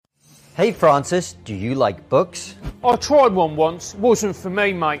Hey Francis, do you like books? I tried one once. Wasn't for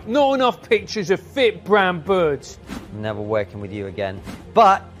me, mate. Not enough pictures of fit brown birds. Never working with you again.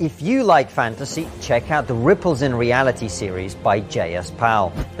 But if you like fantasy, check out the Ripples in Reality series by J.S.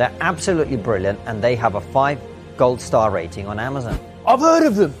 Powell. They're absolutely brilliant and they have a 5 gold star rating on Amazon. I've heard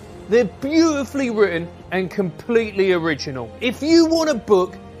of them. They're beautifully written and completely original. If you want a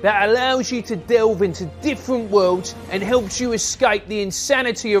book that allows you to delve into different worlds and helps you escape the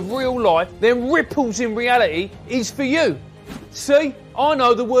insanity of real life, then Ripples in Reality is for you. See, I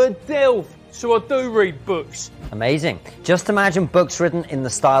know the word delve, so I do read books. Amazing. Just imagine books written in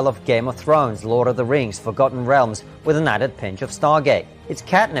the style of Game of Thrones, Lord of the Rings, Forgotten Realms, with an added pinch of Stargate. It's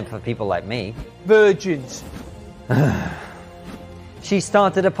catnip for people like me. Virgins. She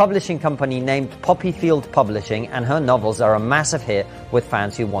started a publishing company named Poppyfield Publishing, and her novels are a massive hit with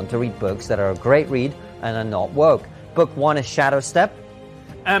fans who want to read books that are a great read and are not woke. Book 1 is Shadow Step.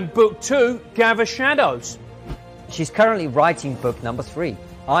 And book 2, Gather Shadows. She's currently writing book number 3.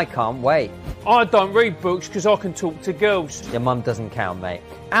 I can't wait. I don't read books because I can talk to girls. Your mum doesn't count, mate.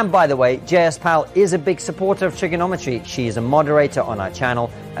 And by the way, J.S. Powell is a big supporter of Trigonometry. She is a moderator on our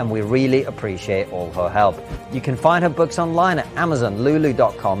channel, and we really appreciate all her help. You can find her books online at Amazon,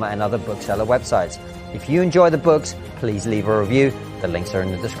 Lulu.com, and other bookseller websites. If you enjoy the books, please leave a review. The links are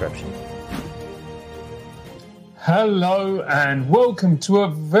in the description. Hello, and welcome to a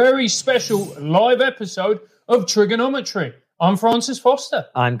very special live episode of Trigonometry. I'm Francis Foster.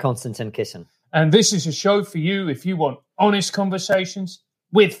 I'm Konstantin Kisin. And this is a show for you if you want honest conversations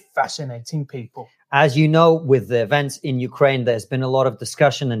with fascinating people. As you know, with the events in Ukraine, there's been a lot of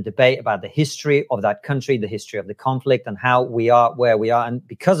discussion and debate about the history of that country, the history of the conflict, and how we are where we are. And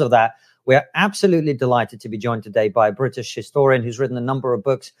because of that, we're absolutely delighted to be joined today by a British historian who's written a number of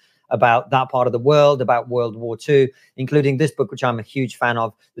books about that part of the world, about World War II, including this book, which I'm a huge fan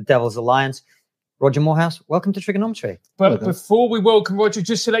of, The Devil's Alliance. Roger Moorhouse, welcome to Trigonometry. But before we welcome Roger,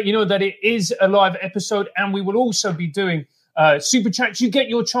 just to let you know that it is a live episode, and we will also be doing super chats. You get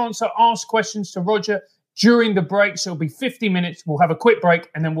your chance to ask questions to Roger during the break. So it'll be 50 minutes. We'll have a quick break,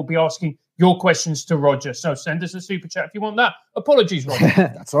 and then we'll be asking your questions to Roger. So send us a super chat if you want that. Apologies, Roger.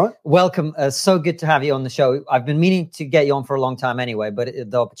 That's all right. Welcome. So good to have you on the show. I've been meaning to get you on for a long time anyway, but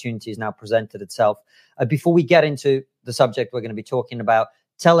the opportunity has now presented itself. Before we get into the subject we're going to be talking about,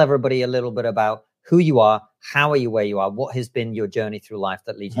 tell everybody a little bit about who you are, how are you where you are, what has been your journey through life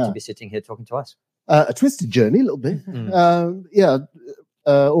that leads you to be sitting here talking to us? A twisted journey, a little bit.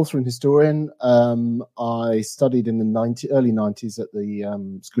 Author and historian. I studied in the early 90s at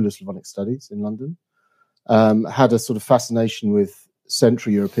the School of Slavonic Studies in London. Had a sort of fascination with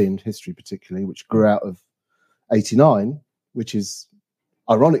Central European history, particularly, which grew out of 89, which is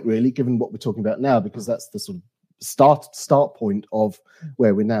ironic, really, given what we're talking about now, because that's the sort of start point of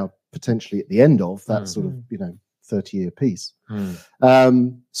where we're now potentially at the end of that sort of 30-year piece.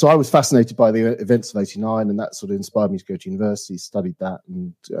 So I was fascinated by the events of 89, and that sort of inspired me to go to university, studied that,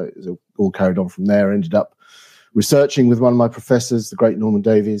 and it all carried on from there. Ended up researching with one of my professors, the great Norman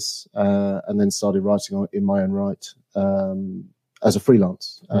Davies, and then started writing in my own right as a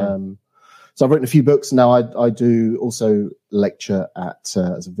freelance. So I've written a few books. Now I do also lecture as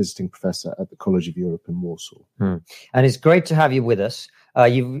a visiting professor at the College of Europe in Warsaw. And it's great to have you with us.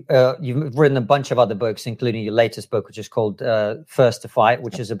 You've written a bunch of other books, including your latest book, which is called First to Fight,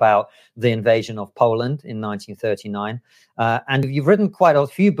 which is about the invasion of Poland in 1939. And you've written quite a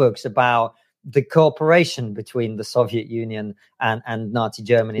few books about the cooperation between the Soviet Union and Nazi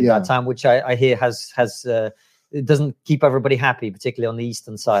Germany at that time, which I hear has it doesn't keep everybody happy, particularly on the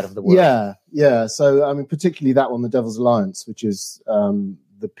eastern side of the world. Yeah. So, I mean, particularly that one, The Devil's Alliance, which is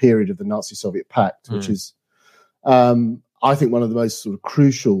the period of the Nazi-Soviet Pact, which is, I think, one of the most sort of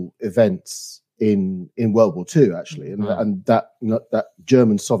crucial events in World War II, actually. And that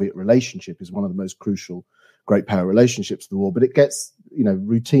German-Soviet relationship is one of the most crucial great power relationships of the war, but it gets,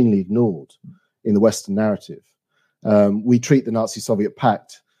 routinely ignored in the Western narrative. We treat the Nazi-Soviet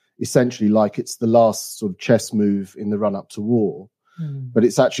Pact essentially like it's the last sort of chess move in the run-up to war, but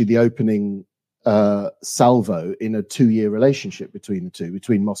it's actually the opening salvo in a 2-year relationship between the two,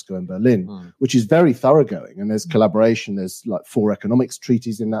 between Moscow and Berlin, which is very thoroughgoing. And there's collaboration. There's like 4 economics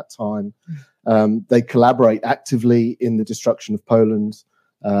treaties in that time. They collaborate actively in the destruction of Poland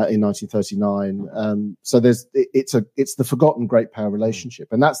in 1939. So it's the forgotten great power relationship,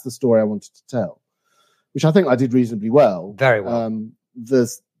 and that's the story I wanted to tell, which I think I did reasonably well. Very well.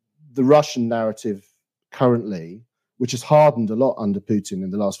 The Russian narrative currently, which has hardened a lot under Putin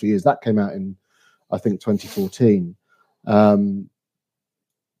in the last few years, that came out in, I think, 2014.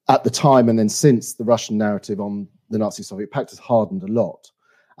 At the time and then since, the Russian narrative on the Nazi-Soviet Pact has hardened a lot.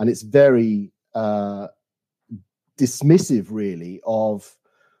 and it's very dismissive, really, of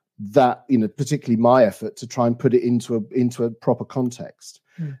that, particularly my effort to try and put it into a proper context.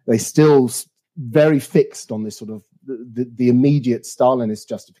 They still very fixed on this sort of the immediate Stalinist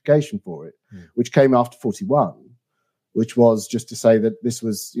justification for it, which came after 41, which was just to say that this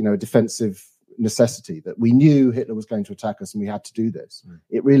was, a defensive necessity, that we knew Hitler was going to attack us and we had to do this.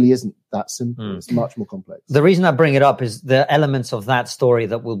 It really isn't that simple. It's much more complex. The reason I bring it up is the elements of that story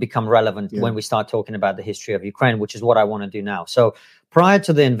that will become relevant when we start talking about the history of Ukraine, which is what I want to do now. So prior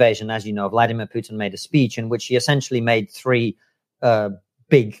to the invasion, as you know, Vladimir Putin made a speech in which he essentially made three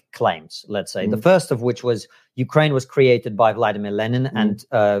big claims, let's say. The first of which was Ukraine was created by Vladimir Lenin and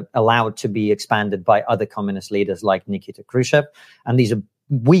allowed to be expanded by other communist leaders like Nikita Khrushchev. And these are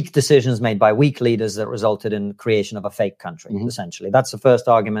weak decisions made by weak leaders that resulted in creation of a fake country, essentially. That's the first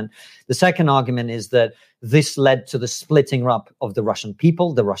argument. The second argument is that this led to the splitting up of the Russian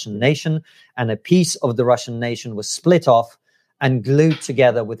people, the Russian nation, and a piece of the Russian nation was split off and glued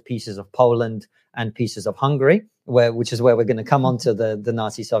together with pieces of Poland and pieces of Hungary, which is where we're going to come on to the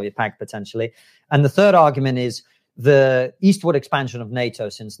Nazi-Soviet pact potentially. And the third argument is the eastward expansion of NATO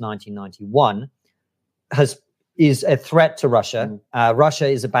since 1991 is a threat to Russia. Russia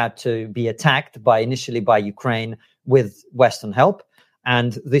is about to be attacked initially by Ukraine with Western help.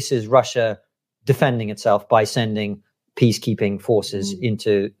 And this is Russia defending itself by sending peacekeeping forces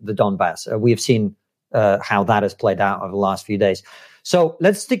into the Donbass. We have seen how that has played out over the last few days. So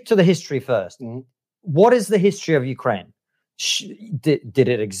let's stick to the history first. What is the history of Ukraine? Did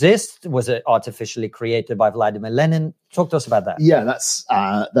it exist? Was it artificially created by Vladimir Lenin? Talk to us about that. Yeah, that's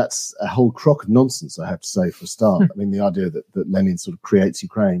a whole crock of nonsense, I have to say, for a start. I mean, the idea that Lenin sort of creates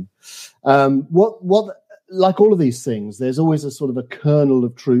Ukraine. What like all of these things, there's always a sort of a kernel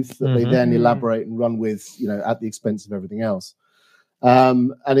of truth that they then elaborate and run with, at the expense of everything else.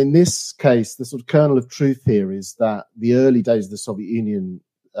 And in this case, the sort of kernel of truth here is that the early days of the Soviet Union,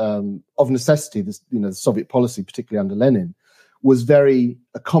 of necessity, the Soviet policy, particularly under Lenin, was very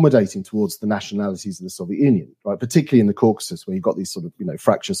accommodating towards the nationalities of the Soviet Union, right? Particularly in the Caucasus, where you've got these sort of,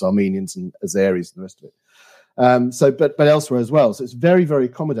 fractious Armenians and Azeris and the rest of it. But elsewhere as well. So it's very, very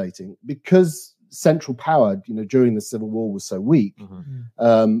accommodating because central power, during the Civil War was so weak.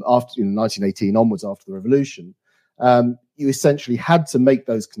 After 1918 onwards, after the revolution, you essentially had to make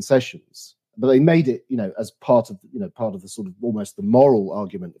those concessions. But they made it, as part of the sort of almost the moral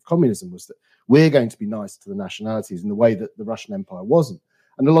argument of communism was that we're going to be nice to the nationalities in the way that the Russian Empire wasn't.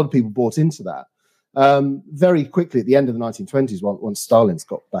 And a lot of people bought into that. Very quickly at the end of the 1920s, once Stalin's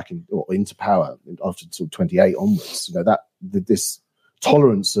got back into power after sort of 28 onwards, this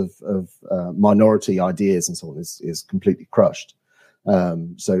tolerance of minority ideas and so on is completely crushed.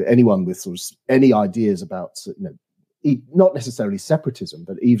 So anyone with sort of any ideas about, not necessarily separatism,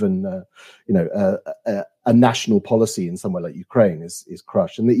 but even a national policy in somewhere like Ukraine is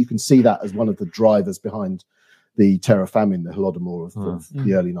crushed, and that you can see that as one of the drivers behind the terror famine, the Holodomor of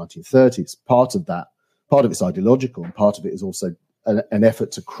the early 1930s. Part of it's ideological, and part of it is also an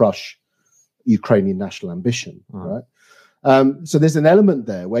effort to crush Ukrainian national ambition. Right. So there's an element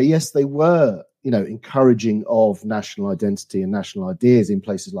there where, yes, they were, encouraging of national identity and national ideas in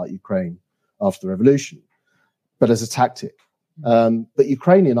places like Ukraine after the revolution, but as a tactic. But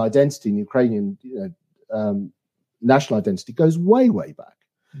Ukrainian identity and Ukrainian national identity goes way, way back.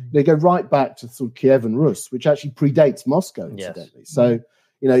 They go right back to sort of Kievan Rus, which actually predates Moscow, incidentally. Yes. So,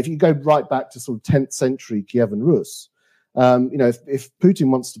 if you go right back to sort of 10th century Kievan Rus, if Putin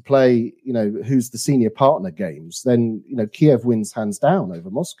wants to play, who's the senior partner games, then, Kiev wins hands down over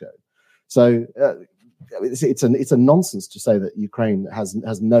Moscow. So it's a nonsense to say that Ukraine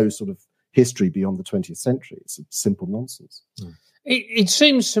has no sort of history beyond the 20th century. It's a simple nonsense. It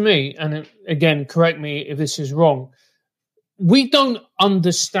seems to me, and again, correct me if this is wrong, we don't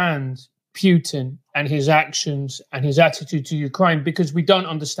understand Putin and his actions and his attitude to Ukraine because we don't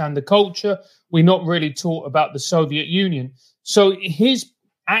understand the culture. We're not really taught about the Soviet Union. So his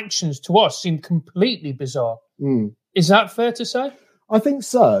actions to us seem completely bizarre. Is that fair to say? I think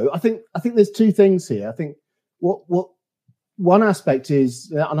so. I think there's two things here. I think what one aspect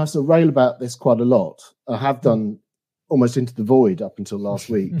is, and I sort of rail about this quite a lot, I have done almost into the void up until last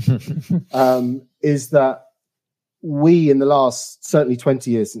week, is that we, in the last certainly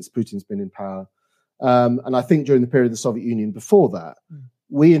 20 years since Putin's been in power, and I think during the period of the Soviet Union before that,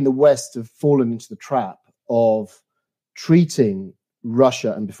 we in the West have fallen into the trap of treating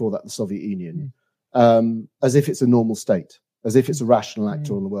Russia, and before that the Soviet Union, as if it's a normal state, as if it's a rational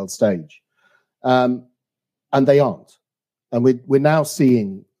actor on the world stage. And they aren't. And we're now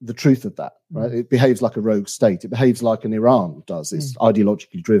seeing the truth of that, right? It behaves like a rogue state. It behaves like an Iran does. It's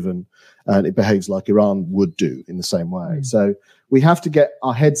ideologically driven, and it behaves like Iran would do in the same way. So we have to get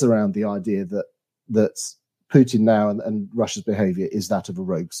our heads around the idea that Putin now and Russia's behavior is that of a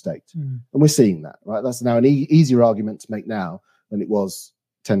rogue state. And we're seeing that, right? That's now an easier argument to make now than it was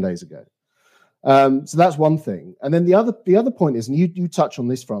 10 days ago. So that's one thing. And then the other point is, and you touch on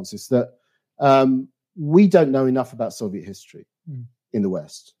this, Francis, that we don't know enough about Soviet history in the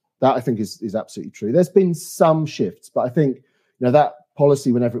West. That I think is absolutely true. There's been some shifts, but I think that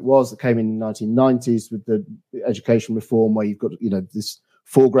policy, whenever it was, that came in the 1990s with the education reform, where you've got this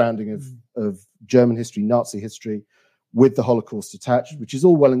foregrounding of German history, Nazi history, with the Holocaust attached, which is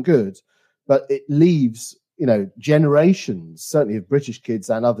all well and good, but it leaves generations, certainly of British kids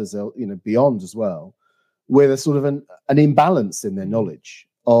and others, beyond as well, where there's sort of an imbalance in their knowledge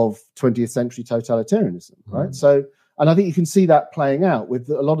of 20th century totalitarianism, right? So, and I think you can see that playing out with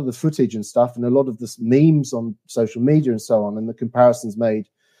a lot of the footage and stuff, and a lot of the memes on social media and so on, and the comparisons made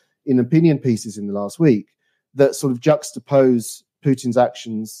in opinion pieces in the last week that sort of juxtapose Putin's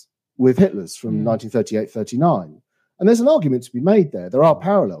actions with Hitler's from 1938-39. And there's an argument to be made there. There are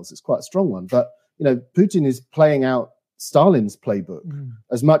parallels. It's quite a strong one. But, Putin is playing out Stalin's playbook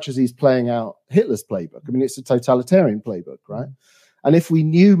as much as he's playing out Hitler's playbook. I mean, it's a totalitarian playbook, right? And if we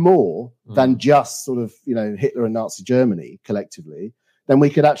knew more than just sort of, Hitler and Nazi Germany collectively, then we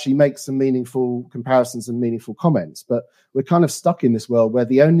could actually make some meaningful comparisons and meaningful comments. But we're kind of stuck in this world where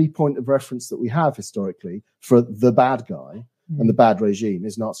the only point of reference that we have historically for the bad guy and the bad regime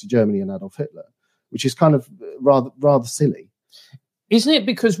is Nazi Germany and Adolf Hitler, which is kind of rather silly. Isn't it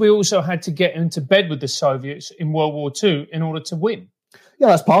because we also had to get into bed with the Soviets in World War II in order to win? Yeah,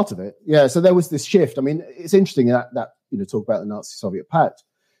 that's part of it. Yeah, so there was this shift. I mean, it's interesting that talk about the Nazi-Soviet pact.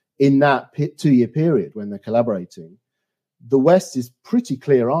 In that 2-year period when they're collaborating, the West is pretty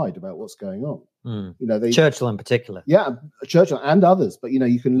clear-eyed about what's going on. Churchill in particular. Yeah, Churchill and others. But,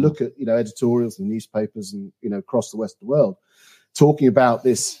 you can look at, editorials and newspapers and, across the Western world talking about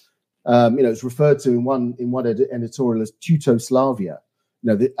this. It's referred to in one editorial as Teutoslavia,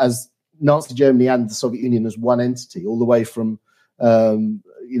 as Nazi Germany and the Soviet Union as one entity, all the way from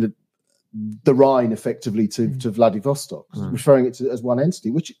the Rhine effectively to Vladivostok, referring it to as one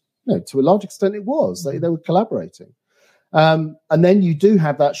entity, which to a large extent it was. They were collaborating, and then you do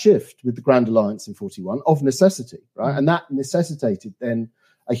have that shift with the Grand Alliance in 1941 of necessity, right? And that necessitated then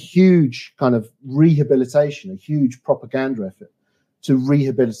a huge kind of rehabilitation, a huge propaganda effort to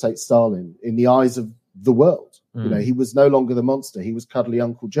rehabilitate Stalin in the eyes of the world. He was no longer the monster. He was cuddly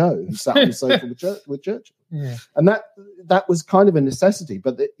Uncle Joe who sat on the sofa with Churchill. Yeah. And that was kind of a necessity,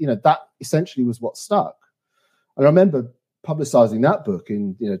 but that essentially was what stuck. And I remember publicizing that book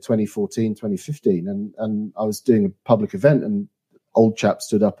in 2014, 2015, and I was doing a public event, and old chap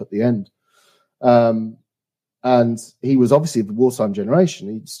stood up at the end. And he was obviously of the wartime generation.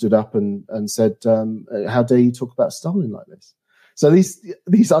 He stood up and said, how dare you talk about Stalin like this? So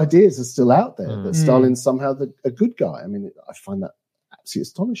these ideas are still out there, that Stalin's somehow a good guy. I mean, I find that absolutely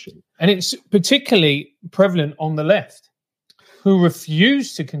astonishing. And it's particularly prevalent on the left, who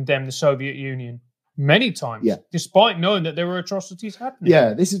refused to condemn the Soviet Union many times, despite knowing that there were atrocities happening.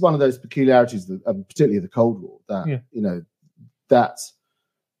 Yeah, this is one of those peculiarities, particularly of the Cold War, that, that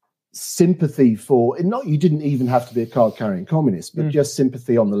sympathy for, you didn't even have to be a card-carrying communist, but just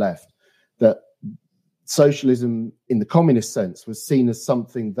sympathy on the left, that socialism in the communist sense was seen as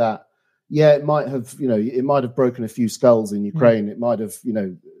something that, it might have broken a few skulls in Ukraine. It might have,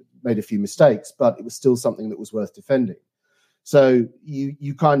 made a few mistakes, but it was still something that was worth defending. So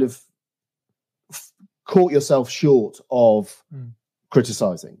you kind of caught yourself short of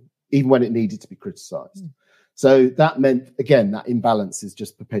criticizing, even when it needed to be criticized. So that meant, again, that imbalance is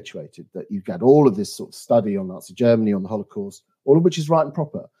just perpetuated, that you've got all of this sort of study on Nazi Germany, on the Holocaust, all of which is right and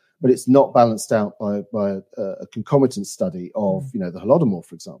proper, but it's not balanced out by a concomitant study of, the Holodomor,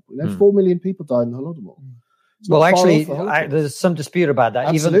 for example. 4 million people died in the Holodomor. Well, actually, there's some dispute about that.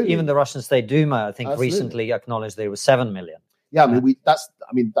 Absolutely. Even the Russian State Duma, I think, recently acknowledged there were 7 million. Yeah, that's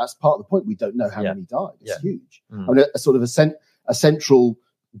part of the point. We don't know how many died. It's huge. I mean, a sort of a central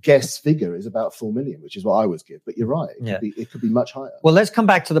guess figure is about 4 million, which is what I always give. But you're right; it could be much higher. Well, let's come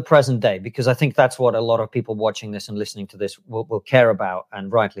back to the present day, because I think that's what a lot of people watching this and listening to this will care about,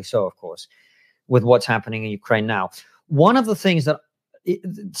 and rightly so, of course, with what's happening in Ukraine now. One of the things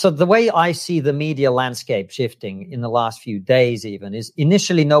so the way I see the media landscape shifting in the last few days even is,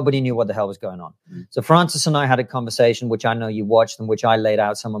 initially nobody knew what the hell was going on. So Francis and I had a conversation, which I know you watched, and which I laid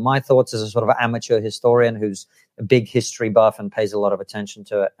out some of my thoughts as a sort of amateur historian who's a big history buff and pays a lot of attention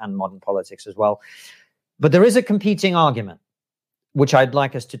to it, and modern politics as well. But there is a competing argument, which I'd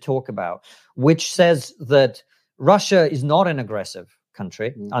like us to talk about, which says that Russia is not an aggressive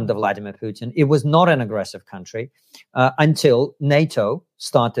country under Vladimir Putin. It was not an aggressive country until NATO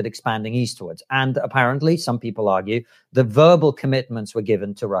started expanding eastwards. And apparently, some people argue, the verbal commitments were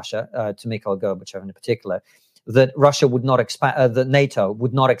given to Russia, to Mikhail Gorbachev in particular, that Russia would not expand, that NATO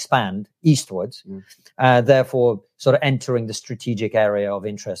would not expand eastwards, therefore sort of entering the strategic area of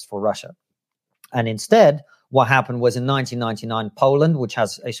interest for Russia. And instead, what happened was in 1999, Poland, which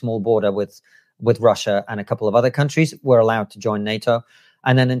has a small border with Russia and a couple of other countries, were allowed to join NATO.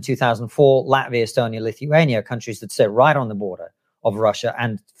 And then in 2004, Latvia, Estonia, Lithuania, countries that sit right on the border of Russia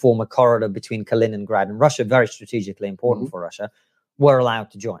and form a corridor between Kaliningrad and Russia, very strategically important for Russia, were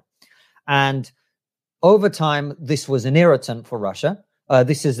allowed to join. And over time, this was an irritant for Russia.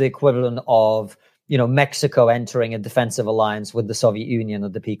 This is the equivalent of, Mexico entering a defensive alliance with the Soviet Union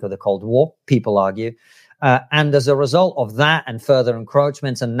at the peak of the Cold War, people argue. And as a result of that and further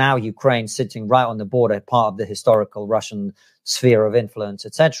encroachments, and now Ukraine sitting right on the border, part of the historical Russian sphere of influence,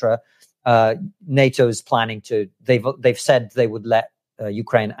 etc., NATO is planning to, they've said they would let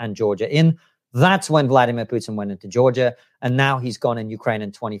Ukraine and Georgia in. That's when Vladimir Putin went into Georgia. And now he's gone in Ukraine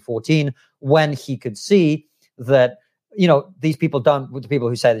in 2014, when he could see that, these people the people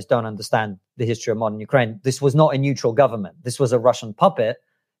who say this don't understand the history of modern Ukraine. This was not a neutral government. This was a Russian puppet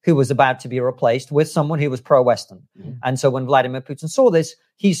who was about to be replaced with someone who was pro-Western. And so when Vladimir Putin saw this,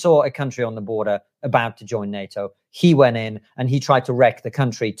 he saw a country on the border about to join NATO. He went in and he tried to wreck the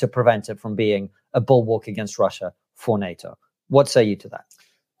country to prevent it from being a bulwark against Russia for NATO. What say you to that?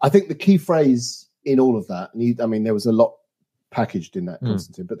 I think the key phrase in all of that, there was a lot packaged in that,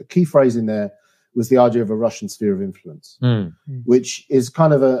 Konstantin, but the key phrase in there was the idea of a Russian sphere of influence, which is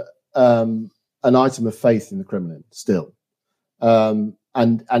kind of an item of faith in the Kremlin still. And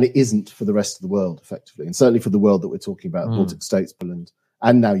it isn't for the rest of the world, effectively, and certainly for the world that we're talking about, Baltic states, Poland,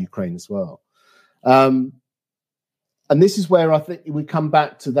 and now Ukraine as well. And this is where I think we come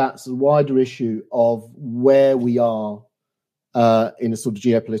back to that sort of wider issue of where we are in a sort of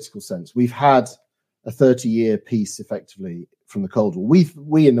geopolitical sense. We've had a 30-year peace, effectively, from the Cold War.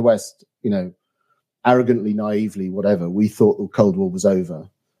 We in the West, arrogantly, naively, whatever, we thought the Cold War was over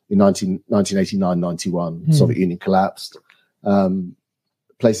in 1989, 91. Soviet Union collapsed.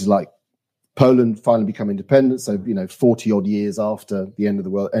 Places like Poland finally become independent. So, 40 odd years after the end of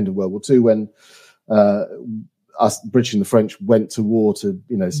World War II, when us, British and the French, went to war to,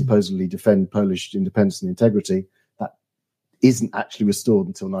 supposedly defend Polish independence and integrity, that isn't actually restored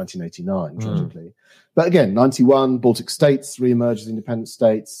until 1989, tragically. But again, 91, Baltic states re-emerged as independent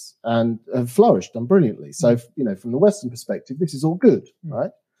states and have flourished, done brilliantly. So, from the Western perspective, this is all good,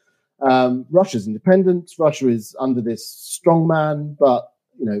 right? Russia's independent. Russia is under this strongman, but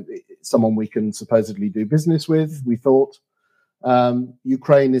someone we can supposedly do business with, we thought.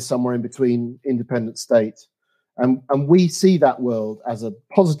 Ukraine is somewhere in between independent state. And we see that world as a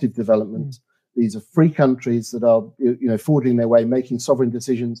positive development. These are free countries that are, forging their way, making sovereign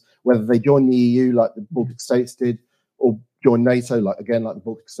decisions, whether they join the EU like the Baltic states did, or join NATO, like the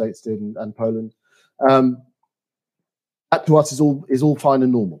Baltic states did and Poland. That to us is all fine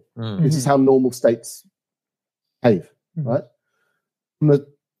and normal. This is how normal states behave, right? From the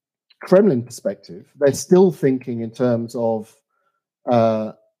Kremlin perspective, they're still thinking in terms of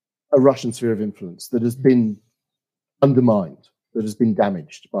a Russian sphere of influence that has been undermined, that has been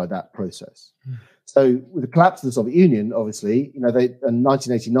damaged by that process. So with the collapse of the Soviet Union, obviously, in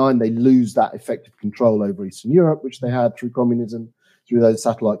 1989, they lose that effective control over Eastern Europe, which they had through communism, through those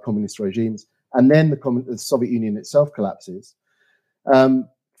satellite communist regimes. And then the Soviet Union itself collapses.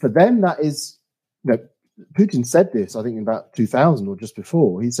 For them, that is, Putin said this, I think, in about 2000 or just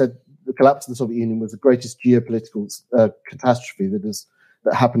before. He said the collapse of the Soviet Union was the greatest geopolitical catastrophe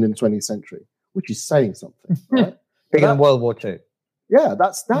that happened in the 20th century, which is saying something, right? Bigger than World War II. Yeah,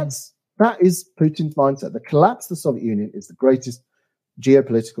 that is Putin's mindset. The collapse of the Soviet Union is the greatest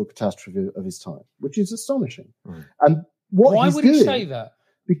geopolitical catastrophe of his time, which is astonishing. And why would he say that?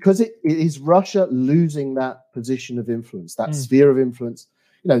 Because it is Russia losing that position of influence, that sphere of influence.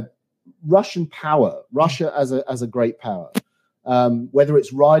 Russian power, Russia as a great power, whether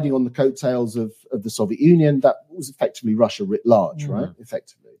it's riding on the coattails of the Soviet Union, that was effectively Russia writ large, right?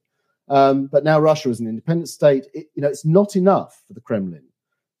 Effectively. But now Russia is an independent state. It's not enough for the Kremlin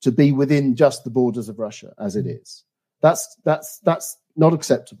to be within just the borders of Russia as it is. That's not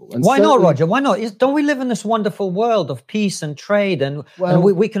acceptable. And why not, Roger? Why not? Don't we live in this wonderful world of peace and trade, and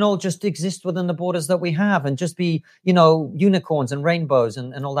we can all just exist within the borders that we have and just be, unicorns and rainbows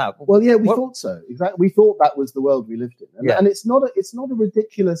and all that? Well, yeah, we thought so. Exactly. We thought that was the world we lived in, and it's not a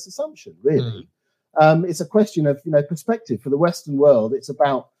ridiculous assumption, really. It's a question of perspective. For the Western world, it's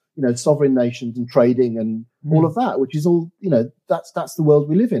about sovereign nations and trading and all of that, which is all that's the world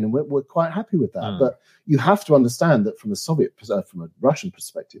we live in, and we're quite happy with that. But you have to understand that from a Russian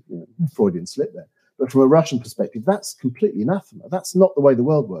perspective, Freudian slip there. But from a Russian perspective, that's completely anathema. That's not the way the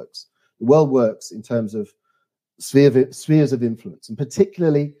world works. The world works in terms of spheres of influence, and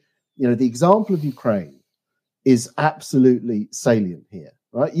particularly, the example of Ukraine is absolutely salient here,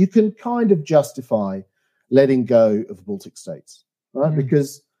 right? You can kind of justify letting go of the Baltic states, right?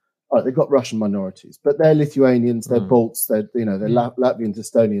 Because they've got Russian minorities, but they're Lithuanians, they're Balts, they're Latvians,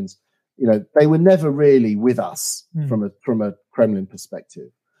 Estonians. They were never really with us from a Kremlin perspective.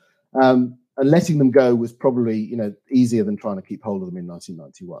 And letting them go was probably easier than trying to keep hold of them in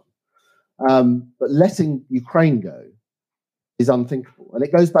 1991. But letting Ukraine go is unthinkable, and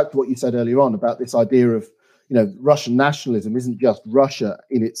it goes back to what you said earlier on about this idea of Russian nationalism isn't just Russia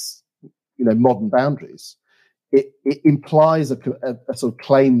in its modern boundaries. It implies a sort of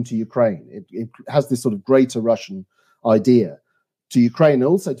claim to Ukraine. It has this sort of greater Russian idea to Ukraine and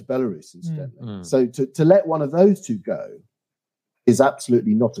also to Belarus, incidentally. So to let one of those two go is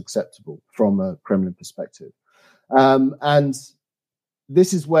absolutely not acceptable from a Kremlin perspective. And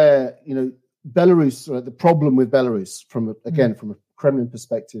this is where, Belarus, the problem with Belarus from a Kremlin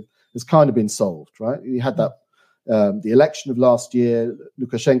perspective has kind of been solved, right? You had that, the election of last year,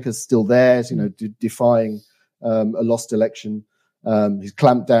 Lukashenko's still there, defying a lost election. He's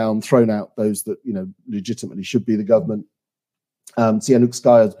clamped down, thrown out those that, legitimately should be the government.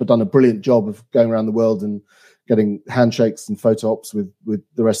 Tsianouskaya has done a brilliant job of going around the world and getting handshakes and photo ops with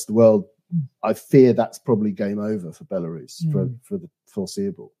the rest of the world. I fear that's probably game over for Belarus for the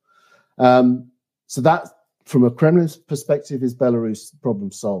foreseeable. So that, from a Kremlin perspective, is Belarus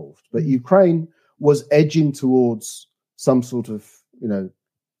problem solved. But Ukraine was edging towards some sort of,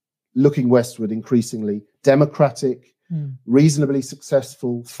 looking westward increasingly, democratic, reasonably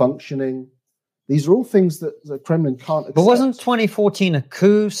successful, functioning. These are all things that the Kremlin can't accept. But wasn't 2014 a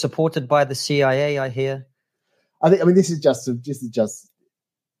coup supported by the CIA, I hear? This is just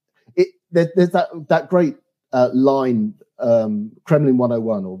there's that great line, Kremlin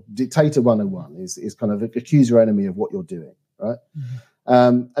 101 or Dictator 101 is kind of accuse your enemy of what you're doing, right?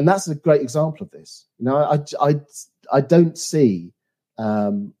 And that's a great example of this. I don't see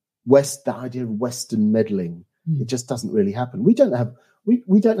the idea of Western meddling. It just doesn't really happen. We don't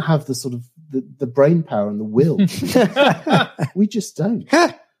have the sort of the brain power and the will. We just don't.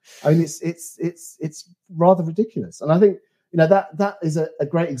 It's rather ridiculous. And I think that is a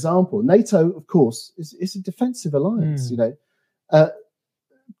great example. NATO, of course, is a defensive alliance. The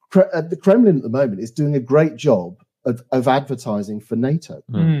Kremlin at the moment is doing a great job of advertising for NATO,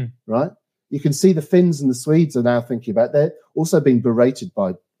 right? You can see the Finns and the Swedes are now thinking about. They're also being berated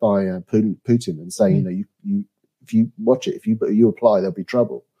by Putin and saying, if you watch it, if you apply, there'll be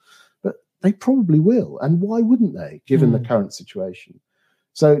trouble. But they probably will, and why wouldn't they, given the current situation?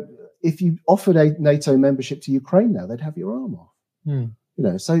 So if you offered a NATO membership to Ukraine now, they'd have your arm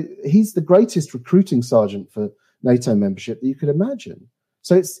off. So he's the greatest recruiting sergeant for NATO membership that you could imagine.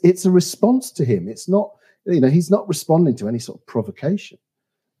 So it's a response to him. It's not, he's not responding to any sort of provocation.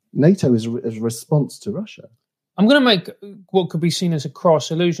 NATO is a response to Russia. I'm going to make what could be seen as a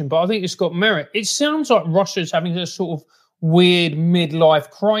cross illusion, but I think it's got merit. It sounds like Russia's having a sort of weird midlife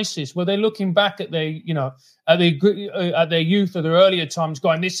crisis where they're looking back at their, at their youth or their earlier times,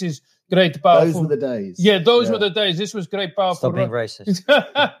 going, "This is great, powerful." Those were the days. Yeah, those were the days. This was great, powerful. Stop being racist.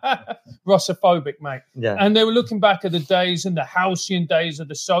 Russophobic, mate. Yeah. And they were looking back at the days and the halcyon days of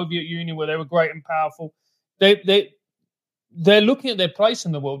the Soviet Union where they were great and powerful. They're looking at their place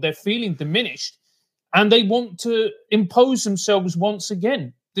in the world. They're feeling diminished. And they want to impose themselves once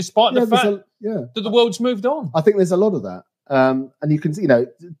again, despite the fact that the world's moved on. I think there's a lot of that. And you can,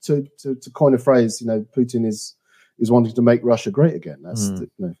 to coin a phrase, Putin is wanting to make Russia great again.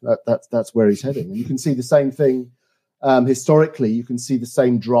 That's where he's heading. And you can see the same thing historically. You can see the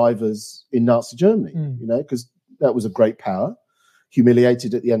same drivers in Nazi Germany, because that was a great power,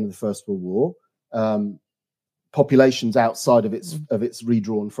 humiliated at the end of the First World War. Populations outside of its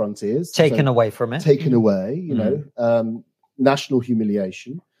redrawn frontiers taken away from it, national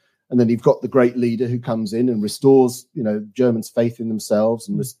humiliation, and then you've got the great leader who comes in and restores Germans' faith in themselves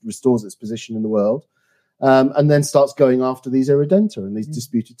and restores its position in the world, and then starts going after these irredenta and these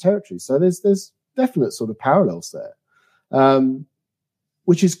disputed territories. So there's definite sort of parallels there,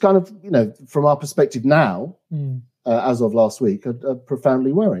 which is kind of from our perspective now, as of last week, are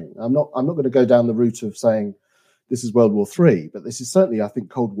profoundly worrying. I'm not going to go down the route of saying this is World War III, but this is certainly, I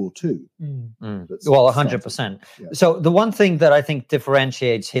think, Cold War II. Well, 100%. Yeah. So the one thing that I think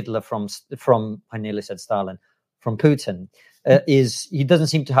differentiates Hitler from I nearly said Stalin, from Putin, is he doesn't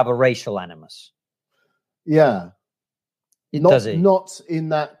seem to have a racial animus. Yeah. Does he? Not in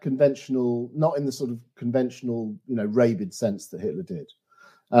that conventional, not in the sort of conventional, rabid sense that Hitler did.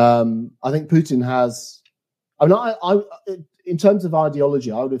 I think Putin has. I mean, I in terms of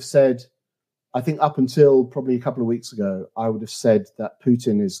ideology, I would have said, I think up until probably a couple of weeks ago, I would have said that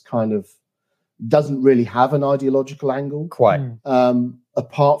Putin is kind of doesn't really have an ideological angle, quite.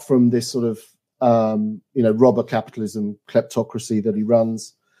 Apart from this sort of robber capitalism kleptocracy that he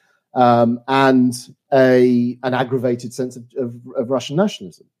runs. And an aggravated sense of Russian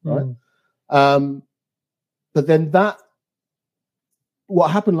nationalism, right? But then what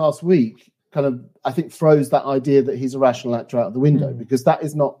happened last week kind of, I think, throws that idea that he's a rational actor out of the window, because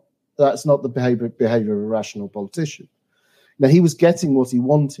that's not the behavior of a rational politician. Now, he was getting what he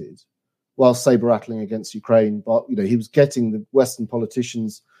wanted while saber-rattling against Ukraine, but he was getting the Western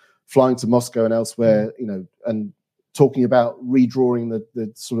politicians flying to Moscow and elsewhere, and talking about redrawing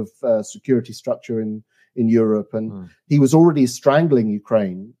the sort of security structure in Europe. And he was already strangling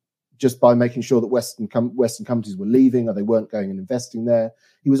Ukraine just by making sure that Western companies were leaving or they weren't going and investing there.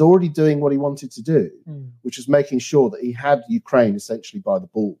 He was already doing what he wanted to do, which was making sure that he had Ukraine essentially by the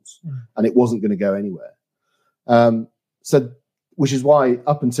balls and it wasn't going to go anywhere. Which is why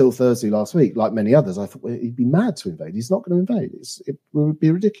up until Thursday last week, like many others, I thought, well, he'd be mad to invade. He's not going to invade. It would be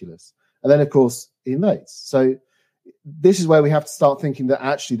ridiculous. And then, of course, he invades. So this is where we have to start thinking that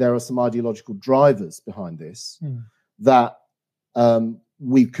actually there are some ideological drivers behind this that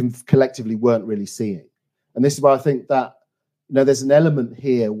we collectively weren't really seeing. And this is where I think that there's an element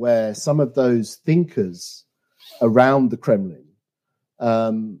here where some of those thinkers around the Kremlin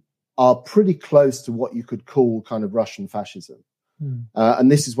are pretty close to what you could call kind of Russian fascism.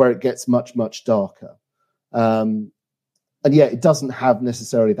 And this is where it gets much, much darker. And yet it doesn't have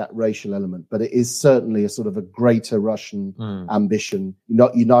necessarily that racial element, but it is certainly a sort of a greater Russian ambition,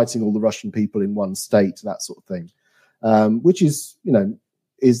 not uniting all the Russian people in one state, that sort of thing, which is,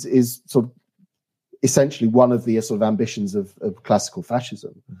 is sort of essentially one of the sort of ambitions of classical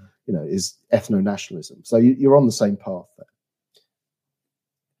fascism, is ethno-nationalism. So you're on the same path there.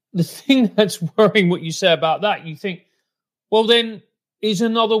 The thing that's worrying what you say about that, you think, well, then is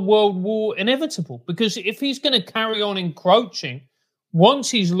another world war inevitable? Because if he's going to carry on encroaching, once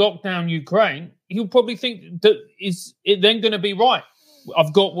he's locked down Ukraine, he'll probably think that is it then going to be right?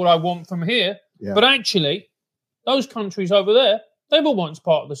 I've got what I want from here. Yeah. But actually, those countries over there, they were once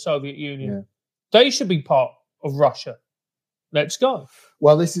part of the Soviet Union. Yeah. They should be part of Russia. Let's go.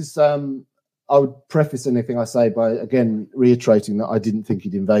 Well, this is... I would preface anything I say by, again, reiterating that I didn't think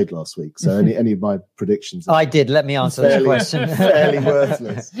he'd invade last week. So any of my predictions... I did. Let me answer this question. Fairly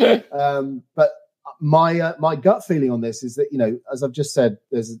worthless. But my gut feeling on this is that, as I've just said,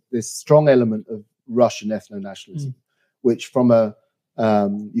 there's this strong element of Russian ethno-nationalism, which from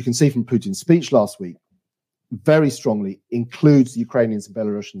you can see from Putin's speech last week, very strongly includes the Ukrainians and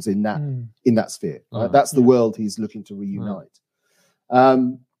Belarusians in that sphere. Right? That's the world he's looking to reunite.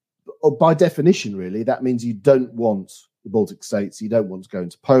 By definition, really, that means you don't want the Baltic states, you don't want to go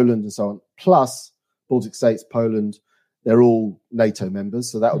into Poland and so on. Plus, Baltic states, Poland, they're all NATO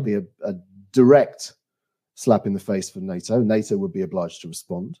members, so that would be a direct slap in the face for NATO. NATO would be obliged to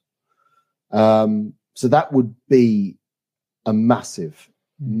respond. So that would be a massive,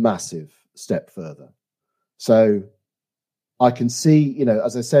 massive step further. So I can see,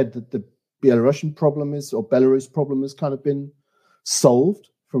 as I said, that the Belarus problem has kind of been solved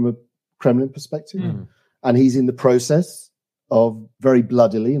from a Kremlin perspective. And he's in the process of very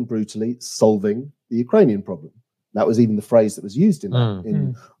bloodily and brutally solving the Ukrainian problem. That was even the phrase that was used in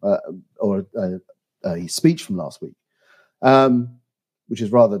a speech from last week, which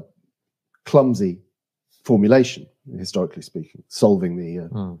is rather clumsy formulation, historically speaking, solving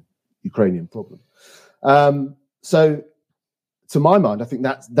the Ukrainian problem. So to my mind, I think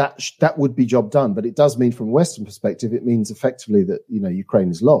that would be job done, but it does mean, from a Western perspective, it means effectively that Ukraine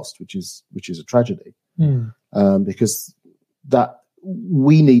is lost, which is a tragedy, because that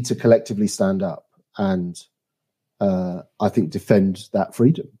we need to collectively stand up and I think defend that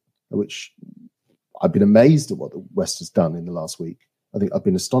freedom, which I've been amazed at what the West has done in the last week. I think I've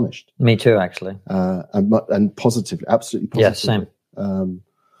been astonished. Me too, actually, and positively, absolutely positively. Yeah, same.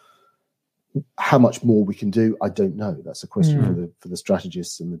 How much more we can do, I don't know. That's a question for the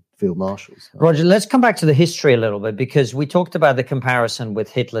strategists and the field marshals. Roger, let's come back to the history a little bit, because we talked about the comparison with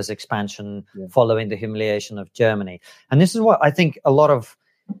Hitler's expansion following the humiliation of Germany. And this is what I think a lot of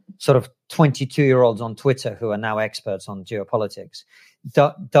sort of 22-year-olds on Twitter who are now experts on geopolitics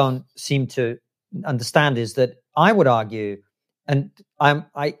don't seem to understand is that I would argue, and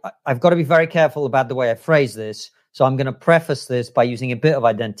I've got to be very careful about the way I phrase this. So I'm going to preface this by using a bit of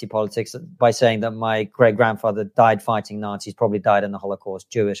identity politics by saying that my great-grandfather died fighting Nazis, probably died in the Holocaust,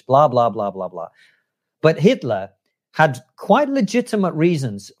 Jewish, blah, blah, blah, blah, blah. But Hitler had quite legitimate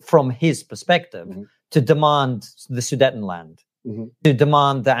reasons from his perspective to demand the Sudetenland, to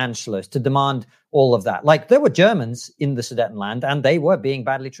demand the Anschluss, to demand all of that. Like, there were Germans in the Sudetenland and they were being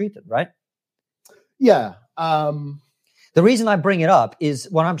badly treated, right? Yeah. The reason I bring it up is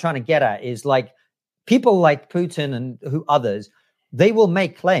what I'm trying to get at is like, people like Putin and others, they will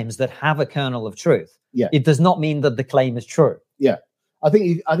make claims that have a kernel of truth. Yeah. It does not mean that the claim is true. Yeah. I think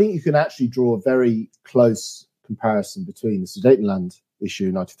you can actually draw a very close comparison between the Sudetenland issue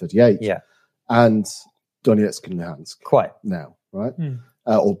in 1938 and Donetsk and Luhansk. Quite. Now, right?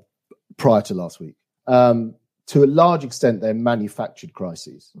 Or prior to last week. To a large extent, they're manufactured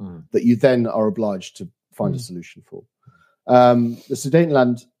crises that you then are obliged to find a solution for. The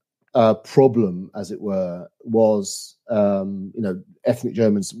Sudetenland problem, as it were, was ethnic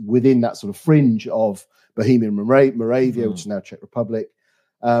Germans within that sort of fringe of Bohemian Moravia, which is now Czech Republic,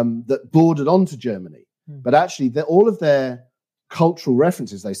 that bordered onto Germany. But actually, all of their cultural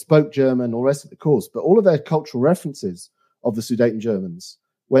references, they spoke German, all the rest of the course, but all of their cultural references of the Sudeten Germans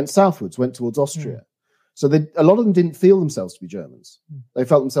went southwards, went towards Austria. So a lot of them didn't feel themselves to be Germans. They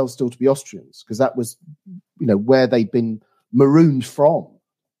felt themselves still to be Austrians, because that was, where they'd been marooned from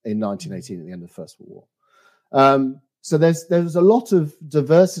in 1918 at the end of the First World War. So there's a lot of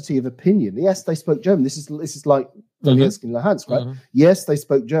diversity of opinion. Yes, they spoke German. This is like Donetsk and Luhansk, right? Yes, they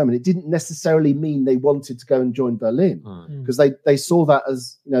spoke German. It didn't necessarily mean they wanted to go and join Berlin, because they saw that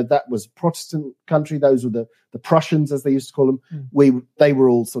as, that was a Protestant country. Those were the Prussians, as they used to call them. They were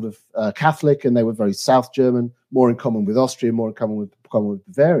all sort of Catholic, and they were very South German, more in common with Austria, more in common with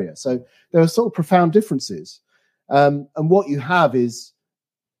Bavaria. So there are sort of profound differences. And what you have is,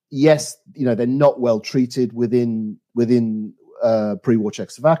 yes, they're not well treated within pre-war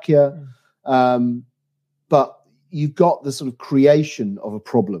Czechoslovakia, but you've got the sort of creation of a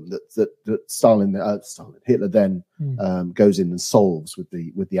problem that Hitler then goes in and solves with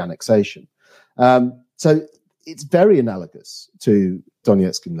the annexation. So it's very analogous to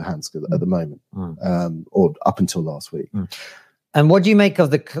Donetsk and Luhansk at the moment, or up until last week. And what do you make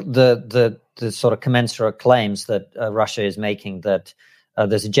of the sort of commensurate claims that Russia is making that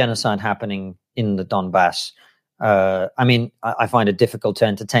there's a genocide happening in the Donbass? I find it difficult to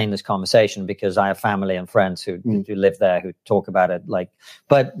entertain this conversation because I have family and friends who live there who talk about it.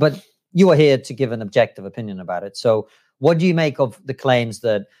 But you are here to give an objective opinion about it. So what do you make of the claims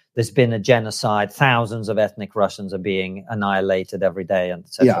that there's been a genocide, thousands of ethnic Russians are being annihilated every day, and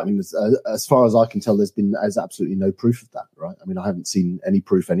et cetera? Yeah, as far as I can tell, there's absolutely no proof of that, right? I haven't seen any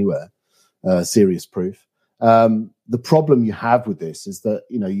proof anywhere, serious proof. The problem you have with this is that,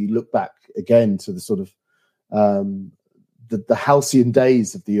 you look back again to the sort of the halcyon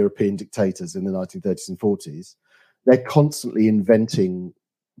days of the European dictators in the 1930s and 40s. They're constantly inventing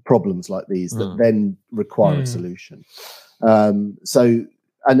problems like these that then require a solution.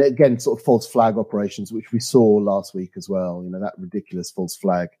 And again, sort of false flag operations, which we saw last week as well. That ridiculous false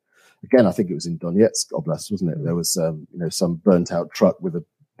flag. Again, I think it was in Donetsk Oblast, wasn't it? There was, some burnt out truck with a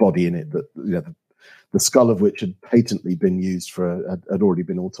body in it that, the skull of which had patently been used had already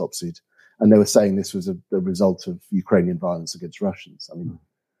been autopsied. And they were saying this was the result of Ukrainian violence against Russians.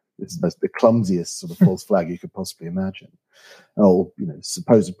 It's the clumsiest sort of false flag you could possibly imagine. Or,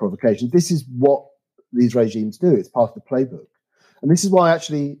 supposed provocation. This is what these regimes do. It's part of the playbook. And this is why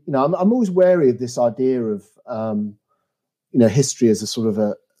actually, I'm always wary of this idea of, history as a sort of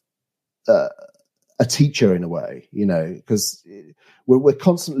a teacher in a way, because we're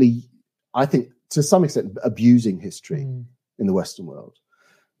constantly, I think, to some extent, abusing history in the Western world.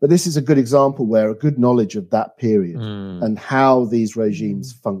 But this is a good example where a good knowledge of that period and how these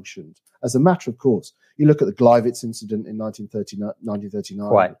regimes functioned. As a matter of course, you look at the Gleiwitz incident in 1939,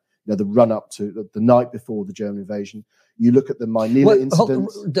 Right. The run up to the night before the German invasion. You look at the Mainila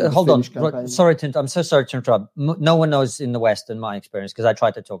incident. Hold on. I'm so sorry to interrupt. No one knows in the West, in my experience, because I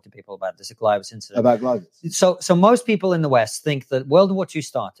tried to talk to people about this Gleiwitz incident. About Gleiwitz. So most people in the West think that World War II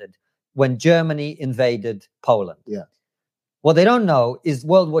started when Germany invaded Poland. Yeah. What they don't know is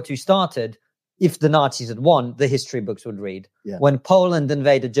World War II started, if the Nazis had won, the history books would read, when Poland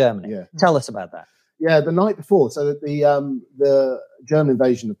invaded Germany. Yeah. Tell us about that. Yeah, the night before. So that the German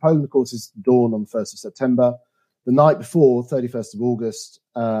invasion of Poland, of course, is dawn on the 1st of September. The night before, 31st of August,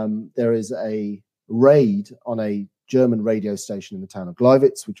 there is a raid on a German radio station in the town of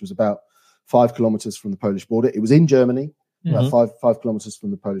Gleiwitz, which was about 5 kilometers from the Polish border. It was in Germany, about 5 kilometers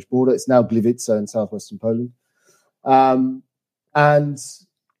from the Polish border. It's now Gliwice in southwestern Poland. And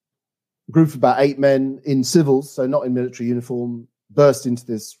a group of about 8 men in civils, so not in military uniform, burst into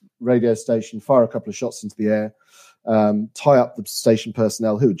this radio station, fire a couple of shots into the air, tie up the station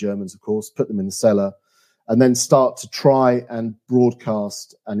personnel, who are Germans, of course, put them in the cellar, and then start to try and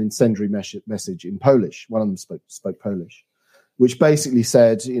broadcast an incendiary message in Polish. One of them spoke Polish, which basically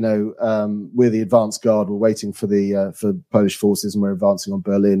said, we're the advance guard, we're waiting for for Polish forces, and we're advancing on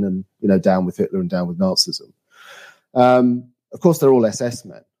Berlin, and down with Hitler and down with Nazism. Of course, they're all SS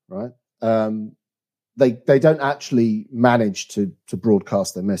men, right? They don't actually manage to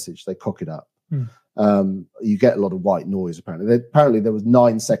broadcast their message. They cock it up. You get a lot of white noise, apparently. Apparently, there was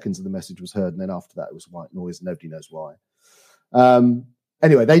 9 seconds of the message was heard, and then after that, it was white noise. Nobody knows why.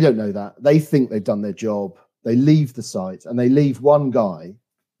 Anyway, they don't know that. They think they've done their job. They leave the site, and they leave one guy,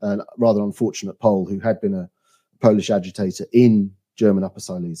 a rather unfortunate Pole, who had been a Polish agitator in German Upper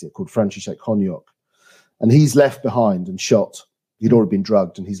Silesia, called Franciszek Honiok. And he's left behind and shot. He'd already been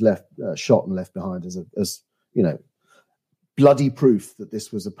drugged, and he's left shot and left behind as bloody proof that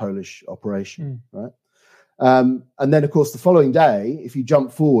this was a Polish operation, right? And then, of course, the following day, if you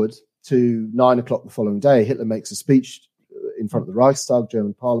jump forward to 9 o'clock the following day, Hitler makes a speech in front of the Reichstag,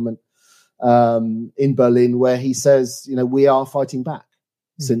 German Parliament, in Berlin, where he says, we are fighting back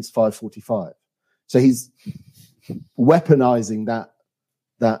since 5:45. So he's weaponizing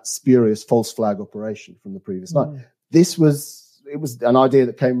that spurious false flag operation from the previous night. It was an idea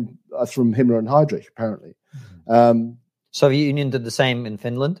that came from Himmler and Heydrich, apparently. Soviet Union did the same in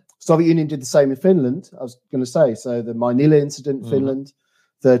Finland. Soviet Union did the same in Finland, I was going to say. So the Mainila incident in Finland,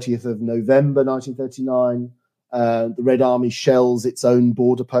 30th of November 1939, the Red Army shells its own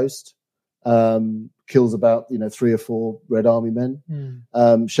border post, kills about 3 or 4 Red Army men,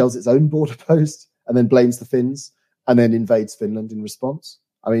 shells its own border post, and then blames the Finns, and then invades Finland in response.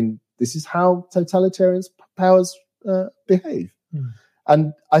 I mean, this is how totalitarian powers behave.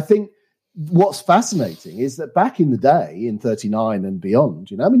 And I think what's fascinating is that back in the day, in 39 and beyond,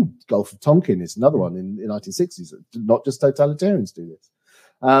 Gulf of Tonkin is another one in the 1960s. Not just totalitarians do this.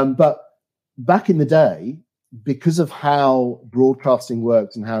 But back in the day, because of how broadcasting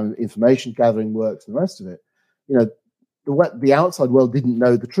worked and how information gathering works and the rest of it, the outside world didn't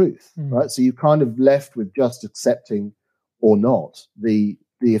know the truth, right? So you kind of left with just accepting or not the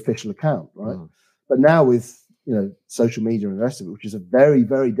official account, right? But now with social media and the rest of it, which is a very,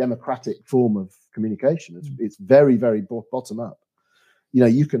 very democratic form of communication, it's very, very bottom up.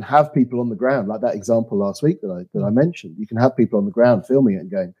 You can have people on the ground, like that example last week that I mentioned. You can have people on the ground filming it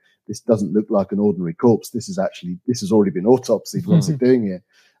and going, "This doesn't look like an ordinary corpse. This has already been autopsied. What's it doing here?"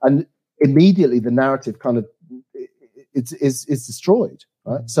 And immediately the narrative kind of is destroyed,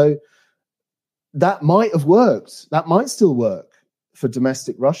 right? So that might have worked. That might still work for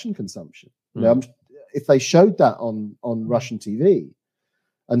domestic Russian consumption. If they showed that on Russian TV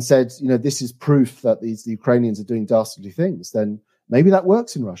and said, this is proof that the Ukrainians are doing dastardly things, then maybe that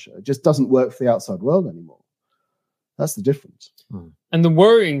works in Russia. It just doesn't work for the outside world anymore. That's the difference. And the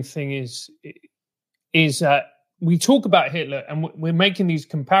worrying thing is that we talk about Hitler and we're making these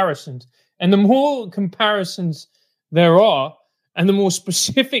comparisons, and the more comparisons there are, and the more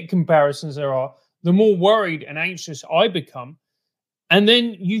specific comparisons there are, the more worried and anxious I become. And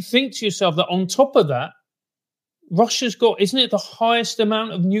then you think to yourself that on top of that, Russia's got, isn't it the highest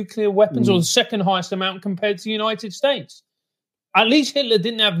amount of nuclear weapons or the second highest amount compared to the United States? At least Hitler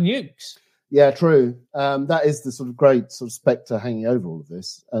didn't have nukes. Yeah, true. That is the sort of great sort of spectre hanging over all of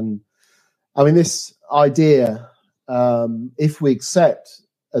this. And I mean, this idea, if we accept,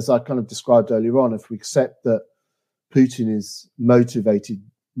 as I kind of described earlier on, if we accept that Putin is motivated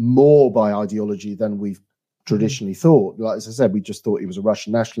more by ideology than we've traditionally thought. Like, as I said, we just thought he was a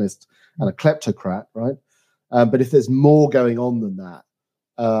Russian nationalist and a kleptocrat, right? But if there's more going on than that,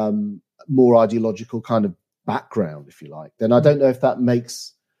 more ideological kind of background, if you like, then I don't know if that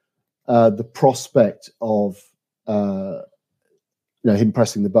makes the prospect of him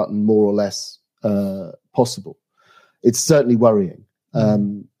pressing the button more or less possible. It's certainly worrying.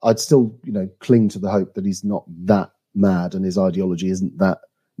 I'd still, cling to the hope that he's not that mad and his ideology isn't that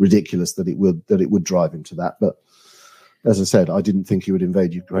ridiculous that it would drive him to that. But as I said, I didn't think he would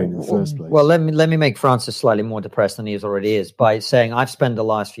invade Ukraine in the first place. Well, let me make Francis slightly more depressed than he already is by saying I've spent the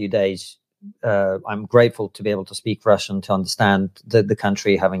last few days. I'm grateful to be able to speak Russian, to understand the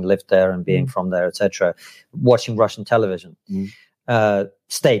country, having lived there and being from there, etc. Watching Russian television,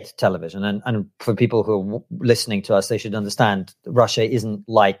 state television, and for people who are listening to us, they should understand Russia isn't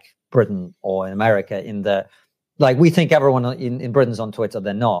like Britain or America in that Like we think everyone in Britain's on Twitter,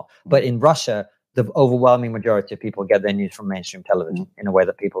 they're not. But in Russia, the overwhelming majority of people get their news from mainstream television in a way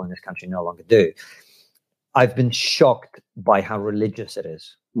that people in this country no longer do. I've been shocked by how religious it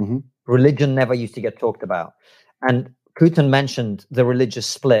is. Mm-hmm. Religion never used to get talked about. And Putin mentioned the religious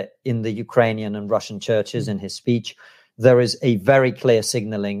split in the Ukrainian and Russian churches in his speech. There is a very clear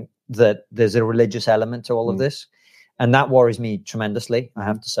signaling that there's a religious element to all of this. And that worries me tremendously, I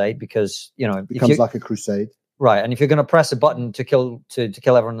have to say, because, you know, it becomes like a crusade. Right. And if you're going to press a button to kill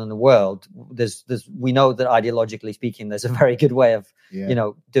everyone in the world, we know that ideologically speaking, there's a very good way of, you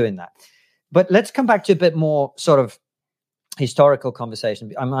know, doing that. But let's come back to a bit more sort of historical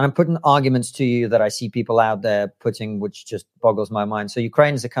conversation. I'm putting arguments to you that I see people out there putting, which just boggles my mind. So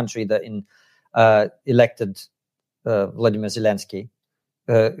Ukraine is a country that elected Vladimir Zelensky,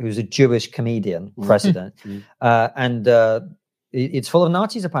 who's a Jewish comedian president. And it's full of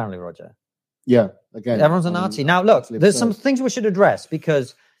Nazis, apparently, Roger. Yeah, again. Everyone's a Nazi. Now, look, there's some things we should address,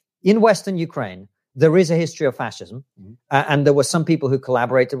 because in Western Ukraine, there is a history of fascism. And there were some people who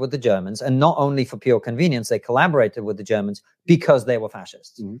collaborated with the Germans, and not only for pure convenience, they collaborated with the Germans because they were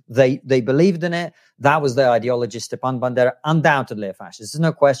fascists. They believed in it. That was their ideology. Stepan Bandera, undoubtedly a fascist. There's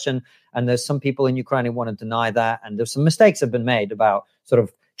no question. And there's some people in Ukraine who want to deny that. And there's some mistakes have been made about sort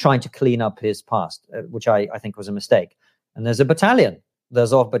of trying to clean up his past, which I think was a mistake. And there's a battalion, the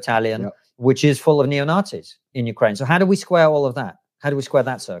Azov battalion, which is full of neo-Nazis in Ukraine. So how do we square all of that? How do we square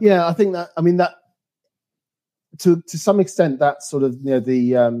that circle? Yeah, I think that, I mean, that to some extent, that sort of, you know,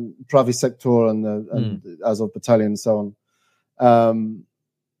 the Pravy Sector and the Azov battalion and so on.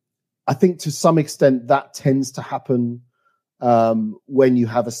 I think to some extent that tends to happen when you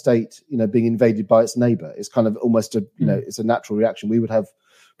have a state, you know, being invaded by its neighbor. It's kind of almost a, you know, it's a natural reaction. We would have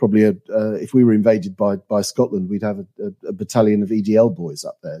probably if we were invaded by Scotland, we'd have a battalion of EDL boys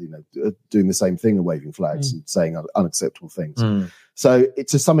up there, you know, doing the same thing and waving flags and saying unacceptable things. So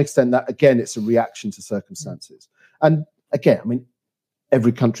to some extent that, again, it's a reaction to circumstances. And again, I mean,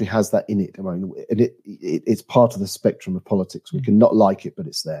 every country has that in it. I mean, it's part of the spectrum of politics. We can not like it, but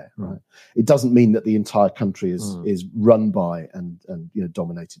it's there, right? It doesn't mean that the entire country is run by and you know,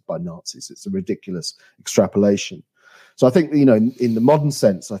 dominated by Nazis. It's a ridiculous extrapolation. So I think, you know, in the modern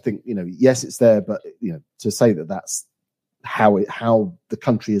sense, I think, you know, yes, it's there, but, you know, to say that that's how the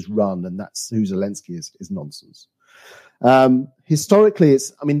country is run and that's who Zelensky is nonsense. Historically,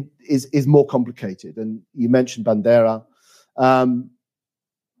 it's, I mean, is more complicated. And you mentioned Bandera.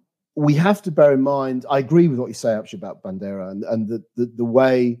 We have to bear in mind, I agree with what you say actually about Bandera and the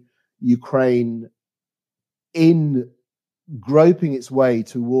way Ukraine, in groping its way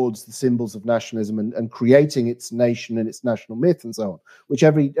towards the symbols of nationalism and creating its nation and its national myth and so on, which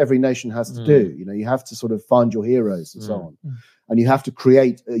every nation has to do. You know, you have to sort of find your heroes and so on, and you have to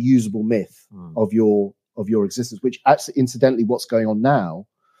create a usable myth of your existence. Which actually, incidentally, what's going on now,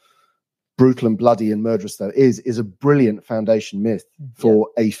 brutal and bloody and murderous though is a brilliant foundation myth for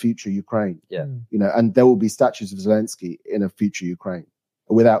a future Ukraine. You know, and there will be statues of Zelensky in a future Ukraine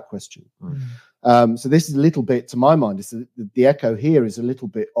without question. So this is a little bit, to my mind, the echo here is a little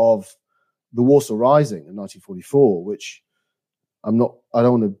bit of the Warsaw Rising in 1944, which I don't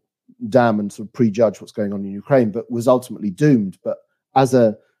want to damn and sort of prejudge what's going on in Ukraine, but was ultimately doomed. But as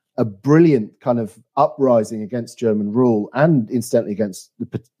a brilliant kind of uprising against German rule and incidentally against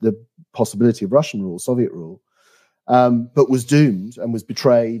the possibility of Russian rule, Soviet rule, but was doomed and was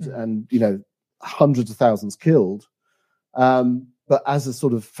betrayed and, you know, hundreds of thousands killed. But as a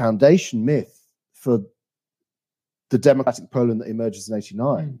sort of foundation myth for the democratic Poland that emerges in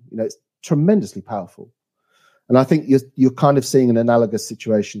 89, you know, it's tremendously powerful. And I think you're kind of seeing an analogous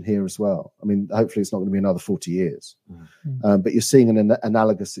situation here as well. I mean, hopefully it's not going to be another 40 years, but you're seeing an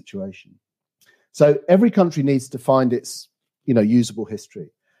analogous situation. So every country needs to find its, you know, usable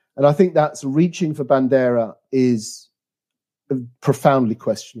history. And I think that's reaching for Bandera is profoundly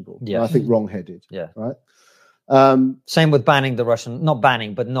questionable. And I think wrong-headed. Right. Same with banning the Russian, not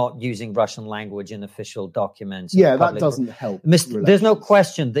banning, but not using Russian language in official documents. That doesn't help. There's no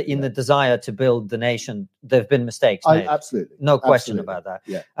question that in the desire to build the nation, there have been mistakes made. Absolutely. No question about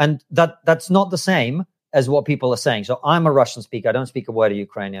that. And that's not the same as what people are saying. So I'm a Russian speaker. I don't speak a word of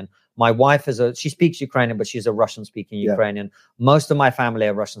Ukrainian. My wife she speaks Ukrainian, but she's a Russian speaking Ukrainian. Most of my family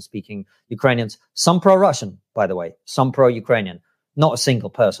are Russian speaking Ukrainians. Some pro-Russian, by the way, some pro-Ukrainian. Not a single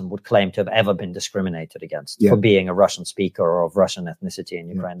person would claim to have ever been discriminated against for being a Russian speaker or of Russian ethnicity in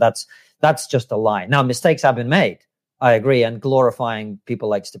Ukraine. That's just a lie. Now, mistakes have been made. I agree. And glorifying people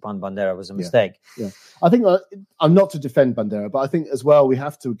like Stepan Bandera was a mistake. I think I'm not to defend Bandera, but I think as well, we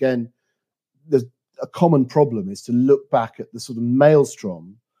have to, again, there's a common problem is to look back at the sort of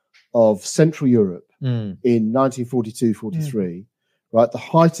maelstrom of Central Europe in 1942-43, right? The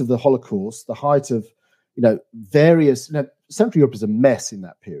height of the Holocaust, the height of, various, Central Europe is a mess in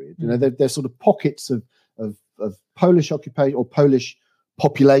that period. There's sort of pockets of Polish occupation or Polish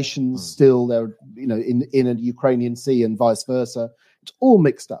populations still there, in a Ukrainian sea and vice versa. It's all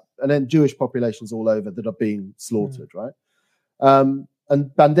mixed up. And then Jewish populations all over that are being slaughtered, right? And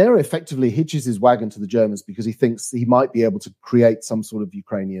Bandera effectively hitches his wagon to the Germans because he thinks he might be able to create some sort of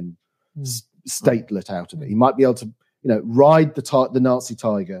Ukrainian statelet out of it. He might be able to, ride the Nazi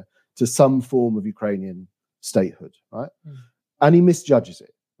tiger to some form of Ukrainian statehood, right? And he misjudges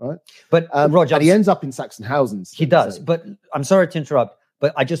it, right? But Roger, and he ends up in Sachsenhausen. He does, but I'm sorry to interrupt,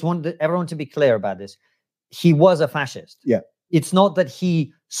 but I just want everyone to be clear about this. He was a fascist. Yeah. It's not that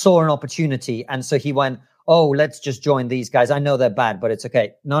he saw an opportunity and so he went, oh, let's just join these guys. I know they're bad, but it's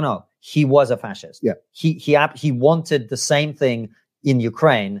okay. No. He was a fascist. Yeah. He wanted the same thing in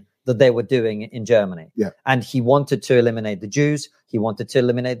Ukraine that they were doing in Germany. Yeah. And he wanted to eliminate the Jews. He wanted to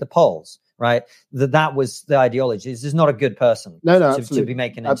eliminate the Poles, right? That was the ideology. This is not a good person to be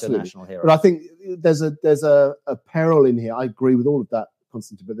making an international hero. But I think there's a peril in here. I agree with all of that,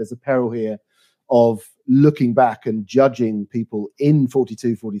 Constantine, but there's a peril here of looking back and judging people in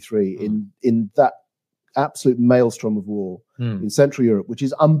 42, 43 in that absolute maelstrom of war in Central Europe, which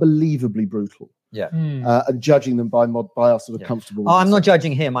is unbelievably brutal. Yeah. And judging them by our sort of comfortable. Oh, I'm not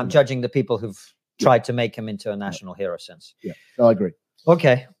judging him. I'm judging the people who've tried to make him into a national hero since. Yeah, I agree.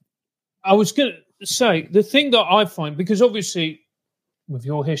 Okay. I was going to say, the thing that I find, because obviously with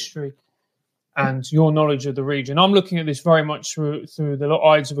your history and your knowledge of the region, I'm looking at this very much through the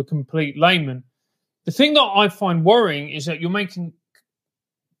eyes of a complete layman. The thing that I find worrying is that you're making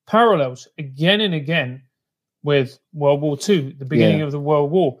parallels again and again with World War II, the beginning of the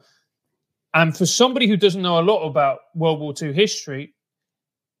World War. And for somebody who doesn't know a lot about World War II history,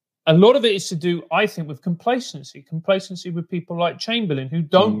 a lot of it is to do, I think, with complacency with people like Chamberlain, who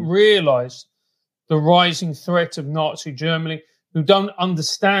don't realise the rising threat of Nazi Germany, who don't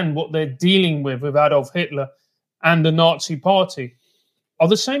understand what they're dealing with Adolf Hitler and the Nazi Party. Are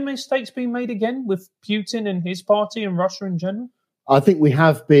the same mistakes being made again with Putin and his party and Russia in general? I think we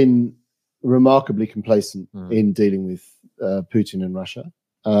have been remarkably complacent in dealing with Putin and Russia,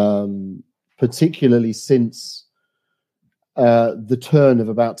 particularly since the turn of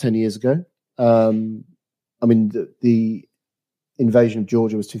about 10 years ago. The invasion of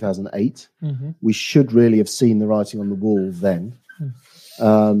Georgia was 2008. We should really have seen the writing on the wall then.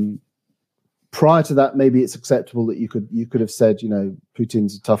 Prior to that, maybe it's acceptable that you could have said,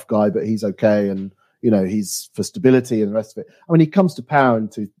 Putin's a tough guy, but he's okay, and he's for stability and the rest of it. I mean, he comes to power in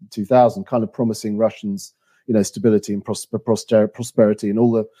 2000, kind of promising Russians, stability and prosperity and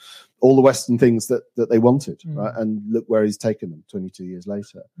all the Western things that they wanted, right? And look where he's taken them 22 years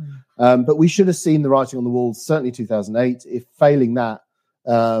later. But we should have seen the writing on the wall, certainly 2008. If failing that,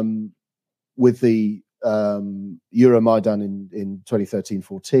 with the Euromaidan in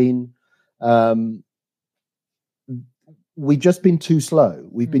 2013-14, we've just been too slow.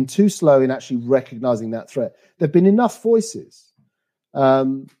 We've been too slow in actually recognizing that threat. There've been enough voices.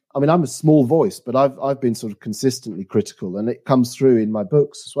 I'm a small voice, but I've been sort of consistently critical, and it comes through in my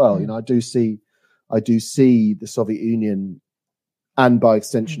books as well. I do see the Soviet Union and by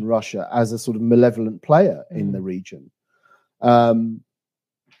extension Russia as a sort of malevolent player in the region.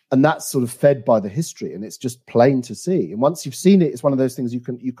 And that's sort of fed by the history, and it's just plain to see. And once you've seen it, it's one of those things you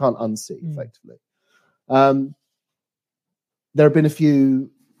can't unsee effectively. There have been a few,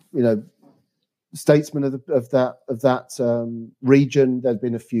 statesmen of that region. There have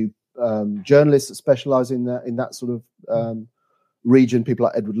been a few journalists that specialise in that sort of region. People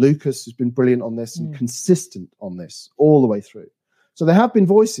like Edward Lucas, who's been brilliant on this and consistent on this all the way through. So there have been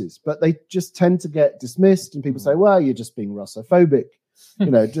voices, but they just tend to get dismissed, and people say, "Well, you're just being Russophobic."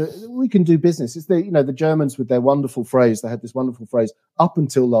 We can do business. It's the Germans with their wonderful phrase. They had this wonderful phrase up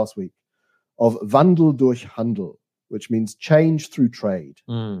until last week of Wandel durch Handel, which means change through trade.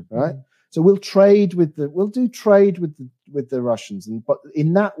 Right. So we'll do trade with the Russians, but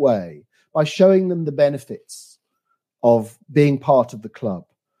in that way, by showing them the benefits of being part of the club,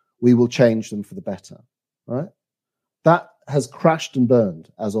 we will change them for the better. Right. That has crashed and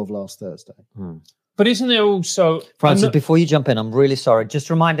burned as of last Thursday. But isn't there also... Francis, before you jump in, I'm really sorry. Just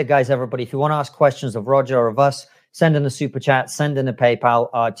reminder, guys, everybody, if you want to ask questions of Roger or of us, send in a super chat, send in a PayPal.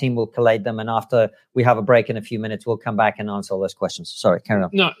 Our team will collate them. And after we have a break in a few minutes, we'll come back and answer all those questions. Sorry, carry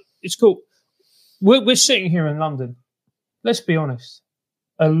on. No, it's cool. We're sitting here in London. Let's be honest.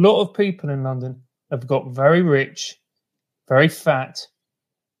 A lot of people in London have got very rich, very fat,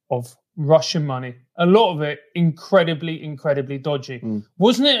 of Russian money. a lot of it incredibly, incredibly dodgy.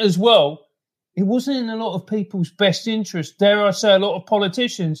 Wasn't it as well? It wasn't in a lot of people's best interest, dare I say, a lot of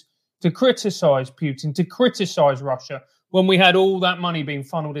politicians, to criticise Putin, to criticise Russia when we had all that money being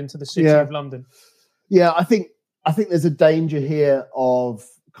funneled into the city of London. Yeah, I think there's a danger here of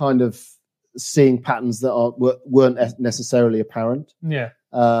kind of seeing patterns that weren't necessarily apparent. Yeah.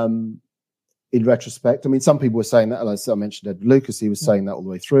 In retrospect, I mean, some people were saying that. As I mentioned, Ed Lucas, he was saying that all the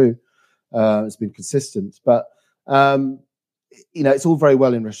way through. It's been consistent, but it's all very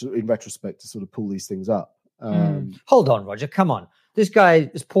well in retrospect to sort of pull these things up. Hold on, Roger. Come on. This guy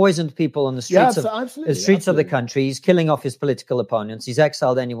has poisoned people on the streets of the country. He's killing off his political opponents. He's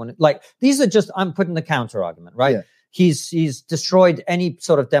exiled anyone. Like, these are just, I'm putting the counter argument, right? Yeah. He's destroyed any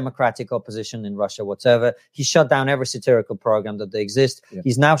sort of democratic opposition in Russia whatsoever. He's shut down every satirical program that they exist. Yeah.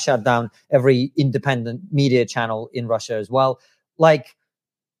 He's now shut down every independent media channel in Russia as well. Like,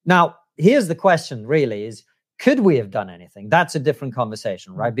 now, here's the question really is, could we have done anything? That's a different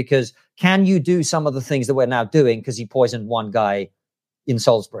conversation, right? Because can you do some of the things that we're now doing because he poisoned one guy in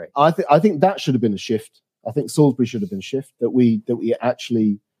Salisbury? I think that should have been a shift. I think Salisbury should have been a shift that we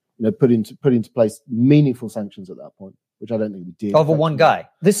actually put into place meaningful sanctions at that point, which I don't think we did. Over one guy.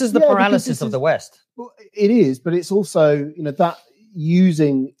 This is the paralysis of the West. Well, it is, but it's also that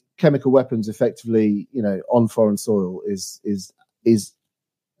using chemical weapons effectively, on foreign soil is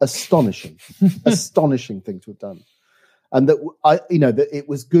astonishing, astonishing thing to have done. And that it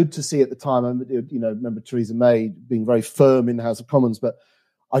was good to see at the time. I remember Theresa May being very firm in the House of Commons, but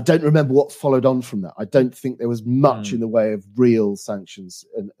I don't remember what followed on from that. I don't think there was much in the way of real sanctions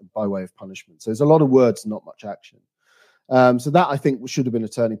by way of punishment. So there's a lot of words, not much action. So that I think should have been a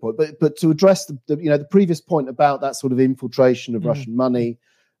turning point. But to address the previous point about that sort of infiltration of Russian money,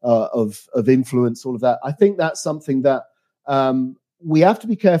 of influence, all of that, I think that's something that we have to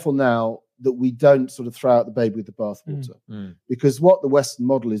be careful now that we don't sort of throw out the baby with the bathwater, because what the Western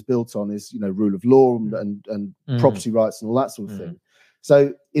model is built on is rule of law and property rights and all that sort of thing.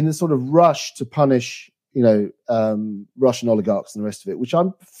 So in the sort of rush to punish Russian oligarchs and the rest of it, which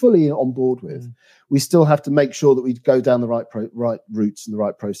I'm fully on board with, we still have to make sure that we go down the right routes and the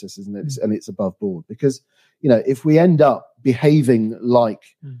right processes, and it's above board. Because if we end up behaving like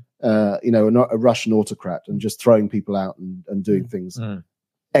a Russian autocrat and just throwing people out and doing things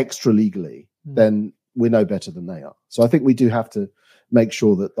extra legally, then we're no better than they are. So I think we do have to make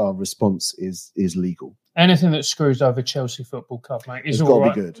sure that our response is legal. Anything that screws over Chelsea Football Club, mate, is all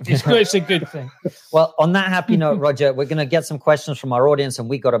right. Be good. It's a good thing. Well, on that happy note, Roger, we're going to get some questions from our audience, and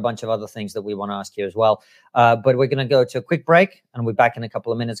we got a bunch of other things that we want to ask you as well. But we're going to go to a quick break, and we'll be back in a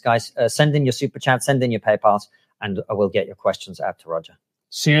couple of minutes, guys. Send in your super chat, send in your PayPals, and we'll get your questions out to Roger.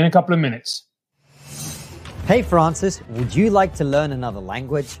 See you in a couple of minutes. Hey, Francis, would you like to learn another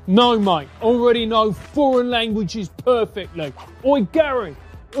language? No, mate. Already know foreign languages perfectly. Oi, Gary,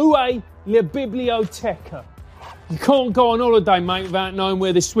 où est la biblioteca? You can't go on holiday, mate, without knowing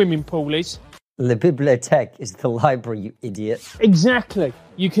where the swimming pool is. La bibliothèque is the library, you idiot. Exactly.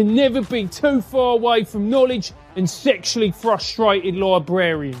 You can never be too far away from knowledge and sexually frustrated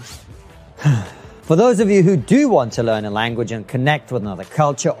librarians. For those of you who do want to learn a language and connect with another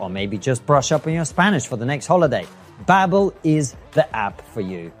culture, or maybe just brush up on your Spanish for the next holiday, Babbel is the app for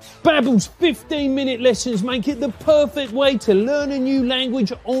you. Babbel's 15-minute lessons make it the perfect way to learn a new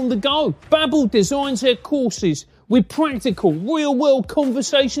language on the go. Babbel designs their courses with practical, real-world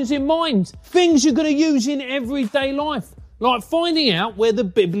conversations in mind. Things you're going to use in everyday life, like finding out where the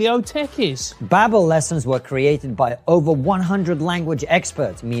bibliothèque is. Babbel lessons were created by over 100 language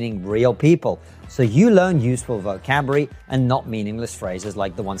experts, meaning real people. So you learn useful vocabulary and not meaningless phrases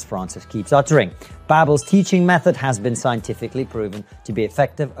like the ones Francis keeps uttering. Babbel's teaching method has been scientifically proven to be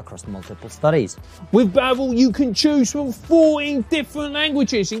effective across multiple studies. With Babbel, you can choose from 14 different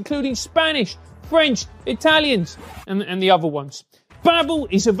languages, including Spanish, French, Italians, and the other ones. Babbel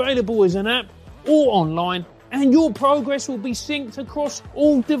is available as an app or online, and your progress will be synced across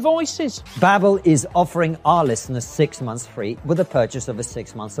all devices. Babbel is offering our listeners 6 months free with the purchase of a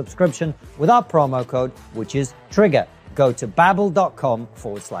 6-month subscription with our promo code, which is TRIGGER. Go to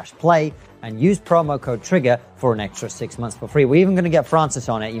babbel.com/play and use promo code TRIGGER for an extra 6 months for free. We're even going to get Francis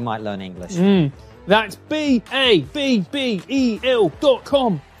on it. You might learn English. That's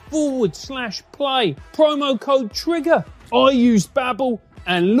babbel.com/play. Promo code TRIGGER. I used Babbel,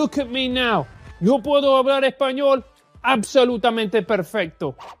 and look at me now. Yo puedo hablar español absolutamente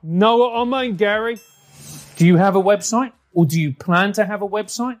perfecto. Know what I mean, Gary? Do you have a website? Or do you plan to have a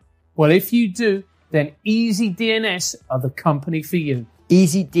website? Well, if you do, then EasyDNS are the company for you.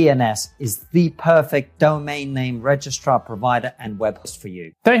 EasyDNS is the perfect domain name registrar, provider, and web host for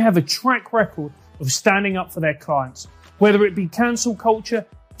you. They have a track record of standing up for their clients, whether it be cancel culture,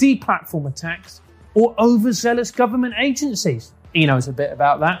 deplatform attacks, or overzealous government agencies. He knows a bit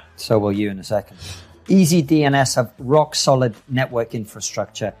about that. So will you in a second. EasyDNS have rock-solid network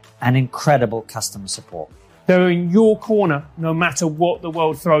infrastructure and incredible customer support. They're in your corner no matter what the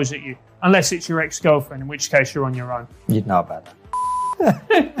world throws at you, unless it's your ex-girlfriend, in which case you're on your own. You'd know about that.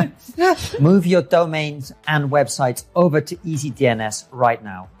 Move your domains and websites over to EasyDNS right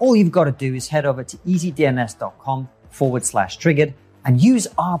now. All you've got to do is head over to easydns.com/triggered and use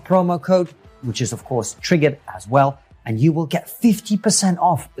our promo code, which is of course triggered as well, and you will get 50%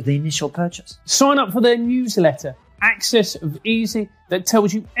 off the initial purchase. Sign up for their newsletter, Access of Easy, that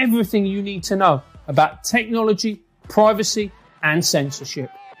tells you everything you need to know about technology, privacy, and censorship.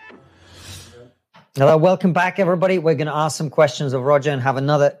 Hello, welcome back, everybody. We're going to ask some questions of Roger and have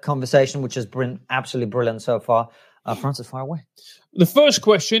another conversation, which has been absolutely brilliant so far. Francis, fire away. The first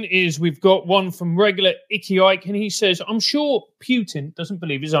question is, we've got one from regular Icky Ike, and he says, I'm sure Putin doesn't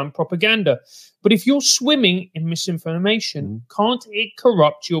believe his own propaganda, but if you're swimming in misinformation, can't it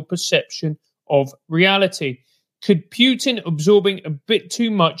corrupt your perception of reality? Could Putin absorbing a bit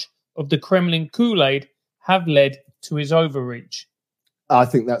too much of the Kremlin Kool-Aid have led to his overreach? I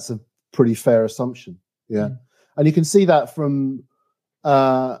think that's a pretty fair assumption. Yeah. And you can see that from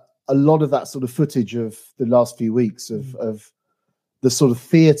a lot of that sort of footage of the last few weeks of the sort of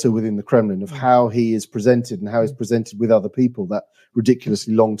theatre within the Kremlin, of how he is presented and how he's presented with other people, that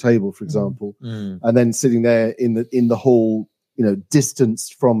ridiculously long table, for example, and then sitting there in the hall, you know,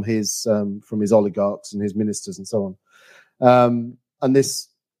 distanced from his oligarchs and his ministers and so on. And this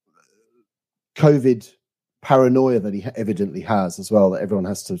COVID paranoia that he evidently has as well, that everyone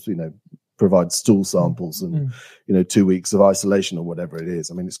has to, you know, provide stool samples and, you know, 2 weeks of isolation or whatever it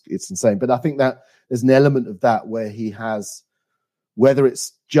is. I mean, it's insane. But I think that there's an element of that where he has, whether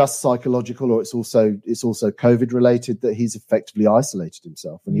it's just psychological or it's also COVID related, that he's effectively isolated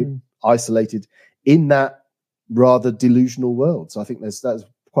himself, and he isolated in that rather delusional world. So I think that's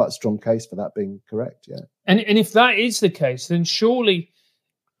quite a strong case for that being correct. Yeah. And if that is the case, then surely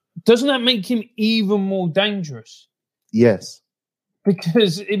doesn't that make him even more dangerous? Yes.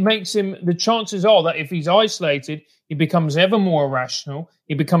 Because it makes him, the chances are that if he's isolated, he becomes ever more irrational,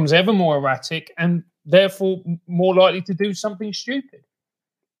 he becomes ever more erratic, and therefore more likely to do something stupid.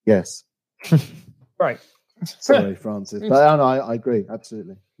 Yes. Right. Sorry, Francis. But I agree,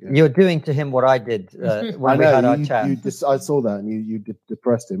 absolutely. Yeah. You're doing to him what I did when we had our chat. I saw that, and you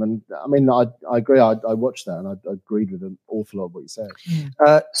depressed him. And I mean, I agree. I watched that, and I agreed with an awful lot of what you said.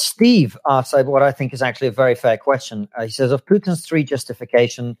 Steve asks what I think is actually a very fair question. He says, of Putin's three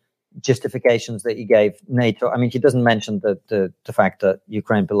justifications that he gave NATO, I mean, he doesn't mention the fact that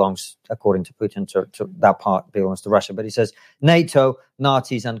Ukraine belongs, according to Putin, to that part belongs to Russia. But he says NATO,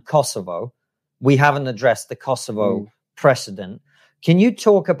 Nazis, and Kosovo. We haven't addressed the Kosovo precedent. Can you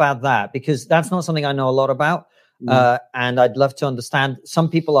talk about that? Because that's not something I know a lot about. And I'd love to understand. Some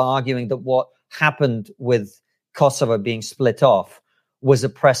people are arguing that what happened with Kosovo being split off was a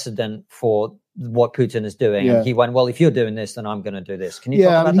precedent for what Putin is doing. Yeah. And he went, well, if you're doing this, then I'm going to do this. Can you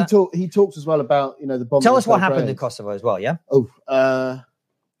talk about that? He talks as well about, you know, the bombing. Tell us what happened in Kosovo as well, yeah? Because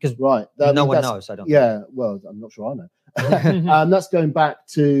right. No one knows, I don't think. Well, I'm not sure I know. That's going back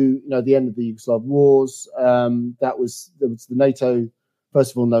to, you know, the end of the Yugoslav wars. There was the NATO,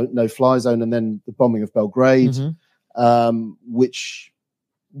 first of all, no fly zone, and then the bombing of Belgrade, which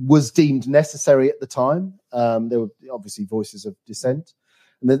was deemed necessary at the time. There were obviously voices of dissent,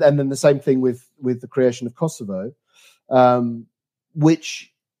 and then the same thing with the creation of Kosovo,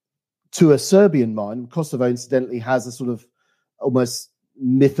 which to a Serbian mind, Kosovo incidentally has a sort of almost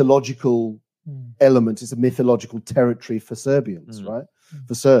mythological element. It's a mythological territory for Serbians, right?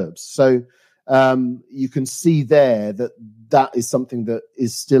 For Serbs. So you can see there that is something that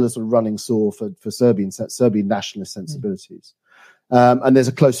is still a sort of running sore for Serbian nationalist sensibilities. And there's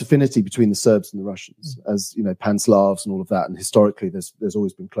a close affinity between the Serbs and the Russians, as you know, Pan-Slavs and all of that. And historically, there's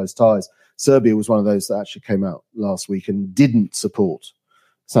always been close ties. Serbia was one of those that actually came out last week and didn't support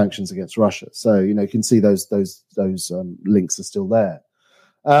sanctions against Russia. So you know, you can see those links are still there.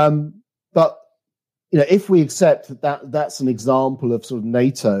 But you know, if we accept that's an example of sort of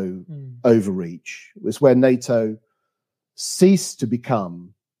NATO overreach, it's where NATO ceased to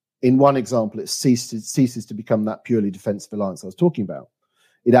become. In one example, it ceases to become that purely defensive alliance I was talking about.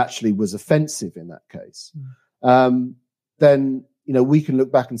 It actually was offensive in that case. Then, you know, we can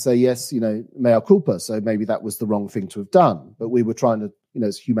look back and say, yes, you know, mea culpa. So maybe that was the wrong thing to have done. But we were trying to, you know,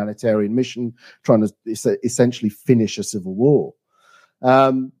 it's a humanitarian mission, trying to essentially finish a civil war.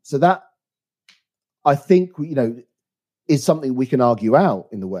 So that, I think, you know, is something we can argue out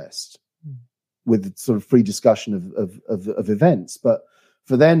in the West. with sort of free discussion of events. But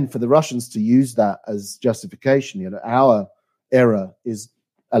for the Russians to use that as justification, our era is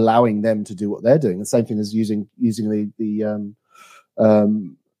allowing them to do what they're doing. The same thing as using the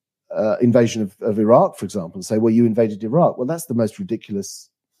invasion of Iraq, for example, and say, well, you invaded Iraq. Well, that's the most ridiculous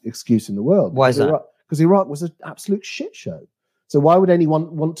excuse in the world. Why is that? Because Iraq was an absolute shit show. So why would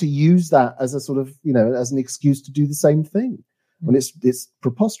anyone want to use that as a sort of, as an excuse to do the same thing when it's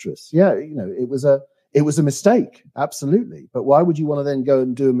preposterous? Yeah, it was a mistake, absolutely. But why would you want to then go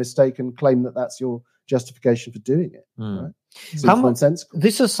and do a mistake and claim that that's your justification for doing it? Right? Nonsensical.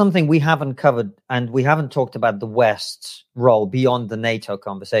 This is something we haven't covered, and we haven't talked about the West's role beyond the NATO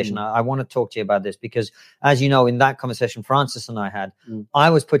conversation. I want to talk to you about this because, as you know, in that conversation Francis and I had, I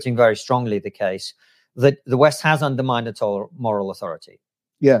was putting very strongly the case that the West has undermined its moral authority.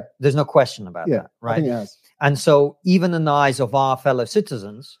 Yeah. There's no question about that, right? I think it has. And so even in the eyes of our fellow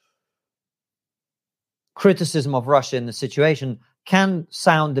citizens, criticism of Russia in the situation can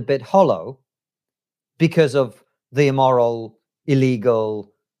sound a bit hollow because of the immoral,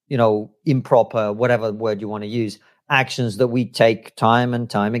 illegal, improper, whatever word you want to use, actions that we take time and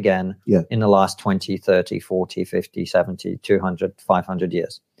time again in the last 20, 30, 40, 50, 70, 200, 500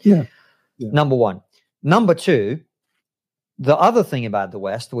 years. Yeah. Number one. Number two, the other thing about the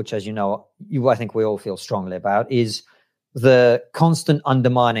West, which, as you know, I think we all feel strongly about, is the constant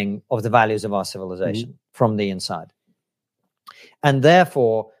undermining of the values of our civilization from the inside. And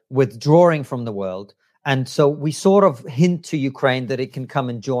therefore, withdrawing from the world. And so we sort of hint to Ukraine that it can come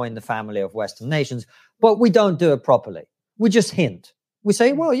and join the family of Western nations, but we don't do it properly. We just hint. We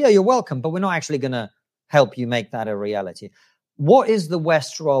say, well, yeah, you're welcome, but we're not actually going to help you make that a reality. What is the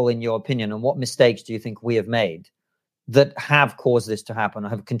West's role, in your opinion, and what mistakes do you think we have made that have caused this to happen or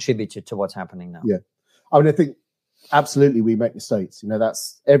have contributed to what's happening now? Yeah. I mean, I think absolutely we make mistakes.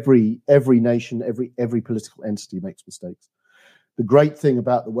 That's every nation, every political entity makes mistakes. The great thing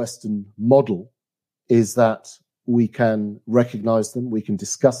about the Western model is that we can recognize them, we can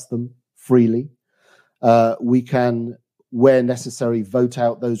discuss them freely, we can, where necessary, vote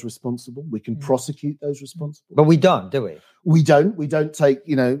out those responsible, we can prosecute those responsible. But we don't, do we? We don't take,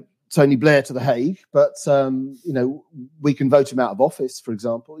 Tony Blair to The Hague, but, we can vote him out of office, for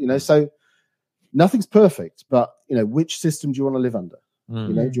example, so nothing's perfect, but, which system do you want to live under?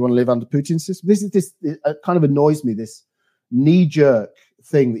 Do you want to live under Putin's system? This kind of annoys me, this knee-jerk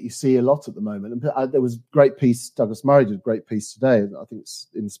thing that you see a lot at the moment. And there was a great piece, Douglas Murray did a great piece today, I think it's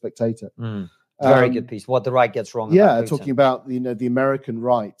in The Spectator. Very good piece. What the right gets wrong. Yeah, talking about the American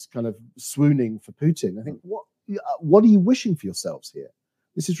right kind of swooning for Putin. I think, what are you wishing for yourselves here?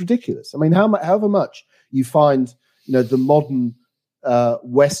 This is ridiculous. I mean, however much you find, the modern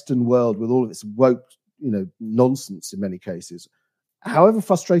Western world with all of its woke, nonsense in many cases, however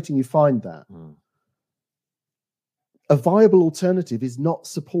frustrating you find that, a viable alternative is not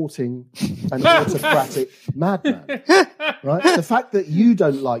supporting an autocratic madman, right? The fact that you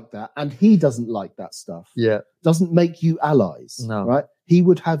don't like that and he doesn't like that stuff doesn't make you allies, right? He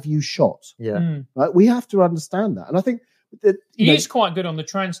would have you shot, right? We have to understand that. And I think that he is quite good on the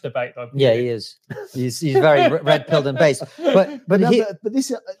trans debate, though. Yeah, he is. He's very red-pilled and based. But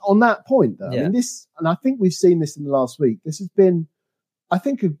this on that point, though, I mean, this, and I think we've seen this in the last week. This has been, I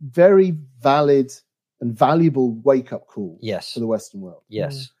think, a very valid and valuable wake-up call for the Western world.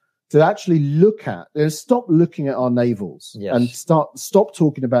 Yes. To actually look at, stop looking at our navels and stop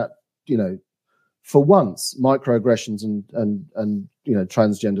talking about, for once, microaggressions and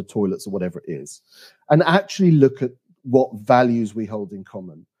transgender toilets or whatever it is, and actually look at what values we hold in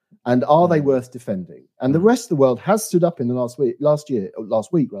common and are they worth defending? And the rest of the world has stood up in the last week,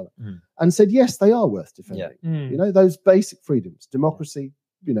 and said, yes, they are worth defending. Those basic freedoms, democracy,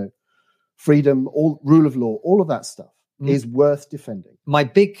 freedom, rule of law, all of that stuff is worth defending. My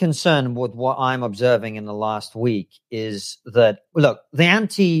big concern with what I'm observing in the last week is that, look, the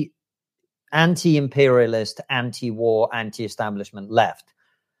anti-imperialist, anti-war, anti-establishment left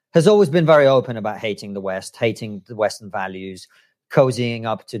has always been very open about hating the West, hating the Western values, cozying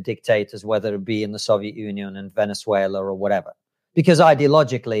up to dictators, whether it be in the Soviet Union and Venezuela or whatever. Because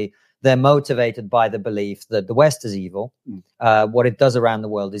ideologically, they're motivated by the belief that the West is evil, what it does around the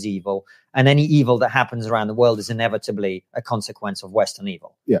world is evil, and any evil that happens around the world is inevitably a consequence of Western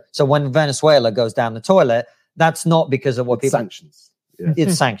evil. Yeah. So when Venezuela goes down the toilet, that's not because of what people... Sanctions. Yeah.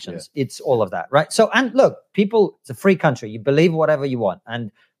 It's sanctions. It's all of that, right? So, and look, people, it's a free country. You believe whatever you want.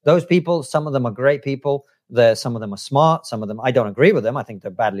 And those people, some of them are great people. Some of them are smart. Some of them, I don't agree with them. I think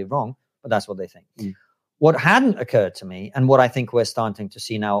they're badly wrong, but that's what they think. What hadn't occurred to me, and what I think we're starting to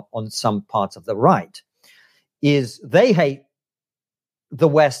see now on some parts of the right, is they hate the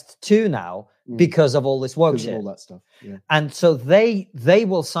West too now because of all this woke Because shit. of all that stuff. Yeah. And so they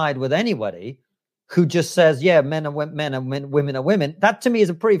will side with anybody who just says, yeah, men are men and women are women. That to me is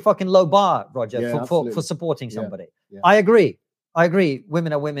a pretty fucking low bar, Roger, Yeah, for supporting somebody. Yeah. I agree.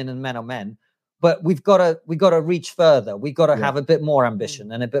 Women are women and men are men. But we've got to reach further. We've got to have a bit more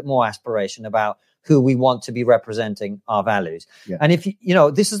ambition and a bit more aspiration about who we want to be representing our values. Yeah. And if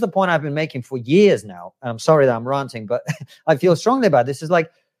this is the point I've been making for years now. And I'm sorry that I'm ranting, but I feel strongly about this. Is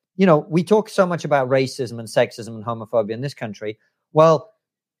like, we talk so much about racism and sexism and homophobia in this country. Well,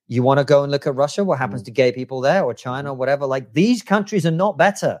 you want to go and look at Russia, what happens to gay people there, or China, or whatever. Like, these countries are not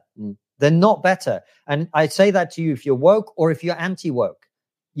better. They're not better. And I say that to you if you're woke or if you're anti-woke.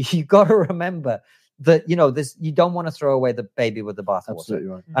 You got to remember that, you don't want to throw away the baby with the bathwater. Absolutely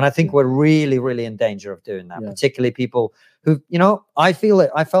right. And I think we're really, really in danger of doing that, particularly people who, I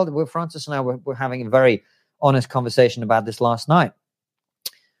felt it. Francis and I were having a very honest conversation about this last night.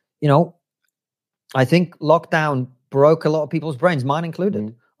 I think lockdown broke a lot of people's brains, mine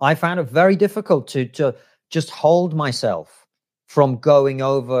included. I found it very difficult to just hold myself from going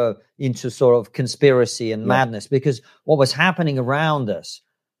over into sort of conspiracy and madness, because what was happening around us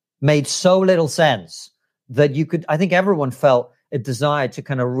made so little sense that I think everyone felt a desire to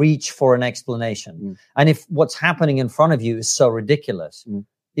kind of reach for an explanation. And if what's happening in front of you is so ridiculous,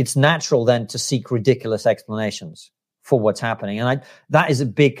 it's natural then to seek ridiculous explanations for what's happening. And that is a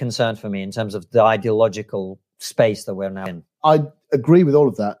big concern for me in terms of the ideological space that we're now in. I agree with all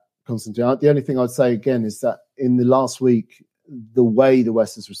of that, Constantine. The only thing I'd say again is that in the last week, the way the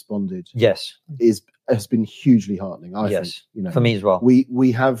West has responded has been hugely heartening. I think, for me as well.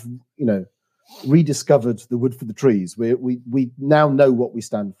 We have, rediscovered the wood for the trees. We now know what we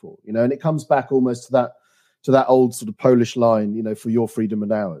stand for, and it comes back almost to that old sort of Polish line, for your freedom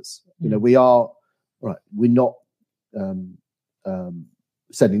and ours. We are right. We're not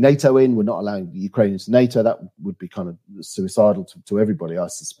sending NATO in. We're not allowing the Ukrainians to NATO. That would be kind of suicidal to everybody, I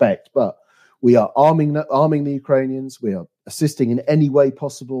suspect. But we are arming the Ukrainians. We are assisting in any way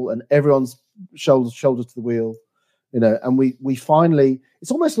possible, and everyone's shoulder to the wheel, And we finally,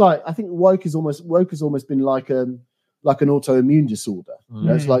 it's almost like, I think woke has almost been like an autoimmune disorder.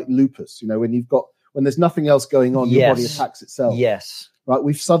 It's like lupus. When there's nothing else going on, your body attacks itself. Yes. Right.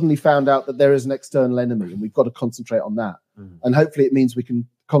 We've suddenly found out that there is an external enemy, and we've got to concentrate on that. And hopefully, it means we can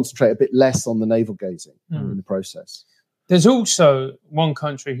concentrate a bit less on the navel gazing in the process. There's also one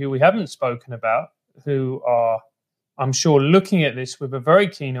country who we haven't spoken about, who are, I'm sure, looking at this with a very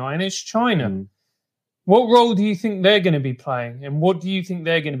keen eye, and it's China. What role do you think they're going to be playing, and what do you think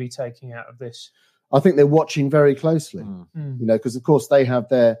they're going to be taking out of this? I think they're watching very closely, because of course they have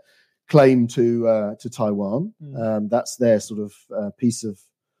their claim to Taiwan. That's their sort of piece of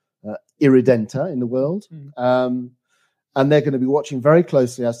irredenta in the world, and they're going to be watching very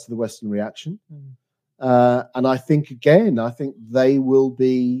closely as to the Western reaction. And I think they will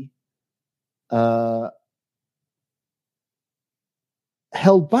be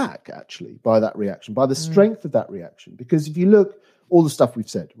held back, actually, by that reaction, by the strength of that reaction. Because if you look, all the stuff we've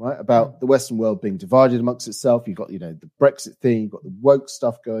said, right, about the Western world being divided amongst itself, you've got, the Brexit thing, you've got the woke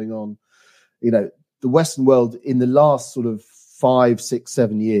stuff going on. The Western world in the last sort of 5, 6,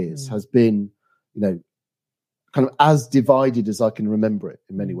 7 years has been, kind of as divided as I can remember it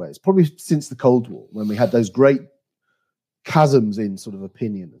in many ways, probably since the Cold War, when we had those great chasms in sort of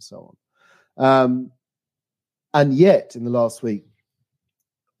opinion and so on. And yet, in the last week,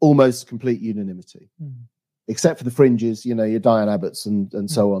 almost complete unanimity, except for the fringes, your Diane Abbotts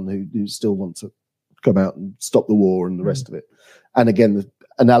and so on, who still want to come out and stop the war and the rest of it. And again, the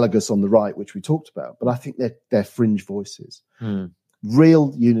analogous on the right, which we talked about. But I think they're fringe voices.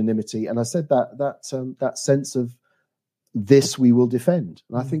 Real unanimity, and I said that sense of this we will defend,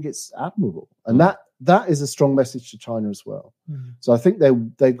 and I think it's admirable, and that is a strong message to China as well. So I think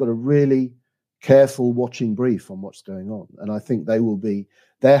they've got a really careful watching brief on what's going on, and I think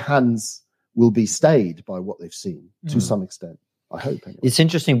their hands will be stayed by what they've seen to some extent. I hope. Anyway. It's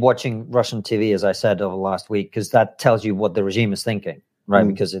interesting watching Russian TV, as I said over last week, because that tells you what the regime is thinking, right?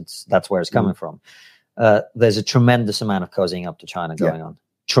 Because that's where it's coming from. There's a tremendous amount of cozying up to China going on.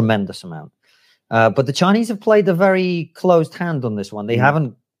 Tremendous amount. But the Chinese have played a very closed hand on this one. They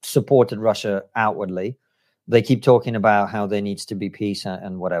haven't supported Russia outwardly. They keep talking about how there needs to be peace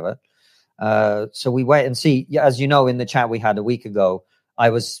and whatever. So we wait and see. As you know, in the chat we had a week ago, I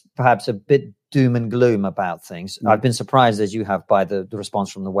was perhaps a bit doom and gloom about things. I've been surprised, as you have, by the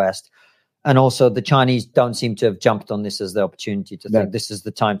response from the West. And also, the Chinese don't seem to have jumped on this as the opportunity to think this is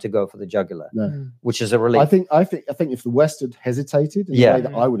the time to go for the jugular, which is a relief. I think if the West had hesitated in the way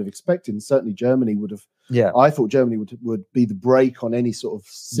that I would have expected, and certainly Germany would have. Yeah, I thought Germany would be the brake on any sort of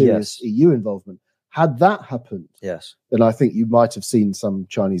serious EU involvement. Had that happened, then I think you might have seen some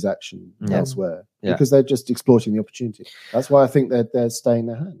Chinese action elsewhere because they're just exploiting the opportunity. That's why I think they're staying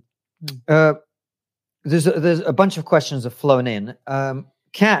their hand. There's a bunch of questions have flown in.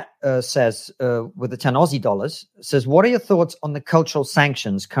 Kat says, with the 10 Aussie dollars, says, what are your thoughts on the cultural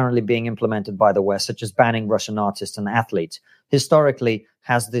sanctions currently being implemented by the West, such as banning Russian artists and athletes? Historically,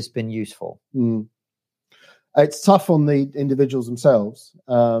 has this been useful? It's tough on the individuals themselves,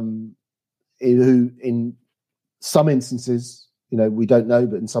 who in some instances, we don't know,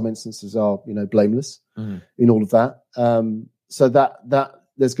 but in some instances are, blameless in all of that. So that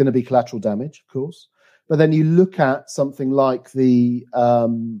there's going to be collateral damage, of course. But then you look at something like the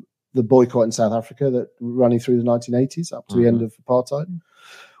boycott in South Africa that running through the 1980s up to the end of apartheid,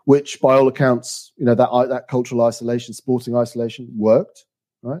 which by all accounts, that cultural isolation, sporting isolation worked,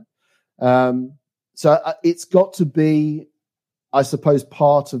 right? So it's got to be, I suppose,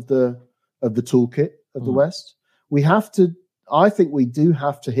 part of the toolkit of the West. I think we do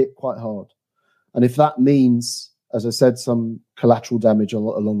have to hit quite hard. And if that means, as I said, some collateral damage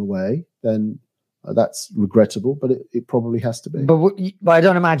along the way, then that's regrettable, but it probably has to be. But I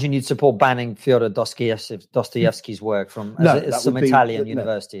don't imagine you'd support banning Fyodor Dostoevsky's work from some Italian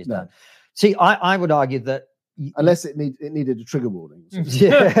universities. No. See, I would argue that unless it needed a trigger warning.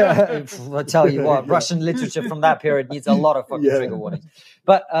 Yeah, I tell you what, Russian literature from that period needs a lot of fucking trigger warnings.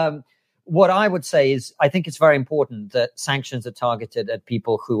 But what I would say is, I think it's very important that sanctions are targeted at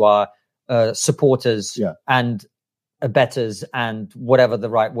people who are supporters and abettors and whatever the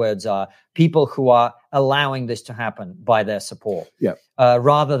right words are, people who are allowing this to happen by their support,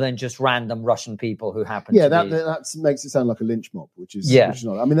 rather than just random Russian people who happen to be... that makes it sound like a lynch mob, which is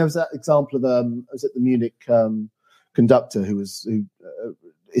not. I mean, there was that example of was it the Munich conductor who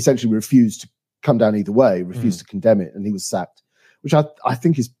essentially refused to come down either way, refused to condemn it, and he was sacked, which I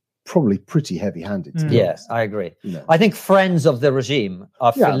think is probably pretty heavy-handed. Yes, I agree. I think friends of the regime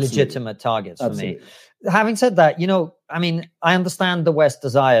are legitimate targets for me. Having said that, I mean, I understand the West's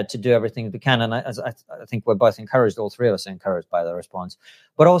desire to do everything they can, and I think we're both encouraged, all three of us are encouraged by the response.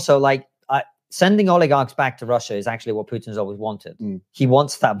 But also, sending oligarchs back to Russia is actually what Putin's always wanted. He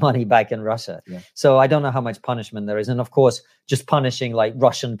wants that money back in Russia. Yeah. So I don't know how much punishment there is. And of course, just punishing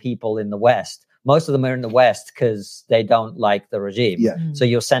Russian people in the West. Most of them are in the West because they don't like the regime. Yeah. So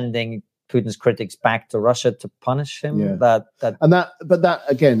you're sending Putin's critics back to Russia to punish him. Yeah. But that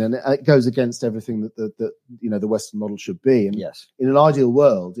again, and it goes against everything that the Western model should be. And in an ideal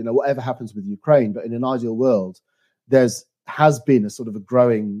world, whatever happens with Ukraine, but in an ideal world, has been a sort of a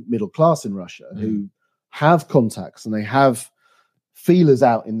growing middle class in Russia who have contacts and they have feelers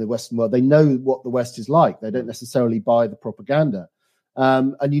out in the Western world. They know what the West is like. They don't necessarily buy the propaganda.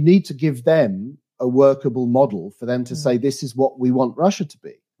 And you need to give them a workable model for them to say, this is what we want Russia to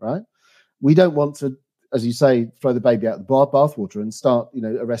be, right? We don't want to, as you say, throw the baby out the bathwater and start,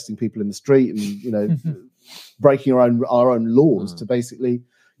 arresting people in the street and, breaking our own laws to basically,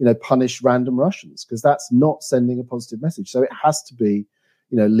 punish random Russians, because that's not sending a positive message. So it has to be,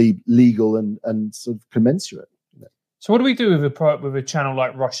 legal and sort of commensurate. So what do we do with a channel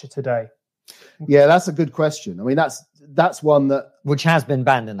like Russia Today? Yeah, that's a good question. I mean, that's one which has been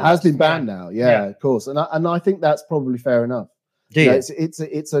banned in the West. Been banned now. Yeah, of course, and I think that's probably fair enough.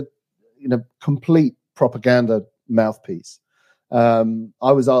 It's a complete propaganda mouthpiece. I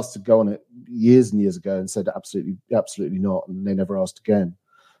was asked to go on it years and years ago and said absolutely not, and they never asked again.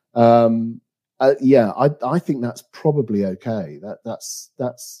 I think that's probably okay. That's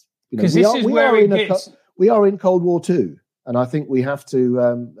because we are in Cold War II, and I think we have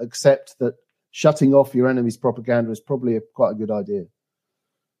to accept that shutting off your enemy's propaganda is probably quite a good idea.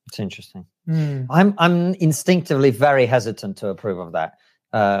 It's interesting. I'm instinctively very hesitant to approve of that.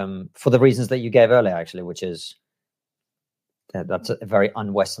 For the reasons that you gave earlier, actually, which is that's a very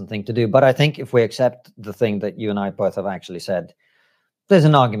un-Western thing to do. But I think if we accept the thing that you and I both have actually said, there's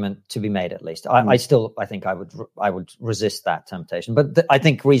an argument to be made, at least. I think I would resist that temptation. But I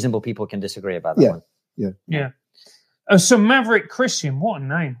think reasonable people can disagree about that one. Yeah. So Maverick Christian, what a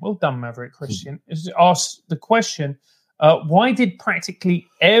name. Well done, Maverick Christian. Asked the question, why did practically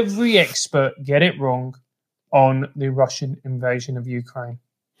every expert get it wrong on the Russian invasion of Ukraine?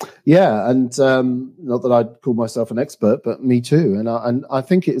 Yeah, and not that I'd call myself an expert, but me too. And I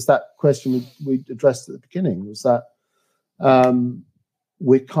think it's that question we addressed at the beginning, was that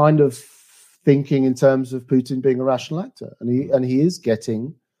we're kind of thinking in terms of Putin being a rational actor, and he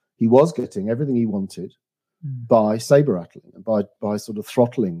he was getting everything he wanted by saber rattling and by sort of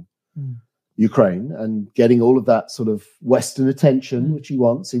throttling Ukraine and getting all of that sort of Western attention, which he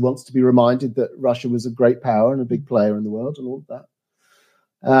wants. He wants to be reminded that Russia was a great power and a big player in the world and all of that.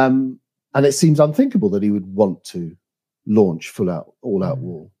 And it seems unthinkable that he would want to launch all-out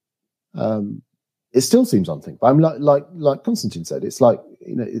war. It still seems unthinkable. I'm like Constantine said, it's like,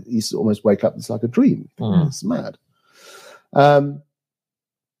 you almost wake up, it's like a dream. It's mad.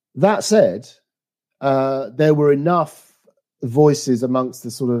 That said, there were enough voices amongst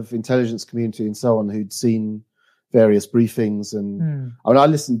the sort of intelligence community and so on who'd seen various briefings. And I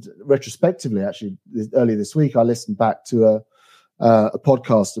listened retrospectively, actually, earlier this week, I listened back to a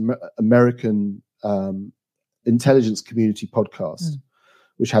podcast, American intelligence community podcast,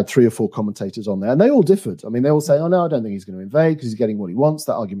 which had 3 or 4 commentators on there. And they all differed. I mean, they all say, oh, no, I don't think he's going to invade because he's getting what he wants,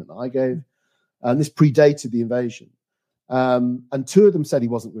 that argument that I gave. And this predated the invasion. And 2 of them said he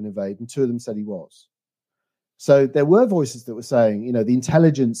wasn't going to invade, and 2 of them said he was. So there were voices that were saying, the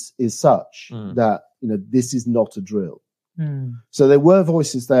intelligence is such that, this is not a drill. So there were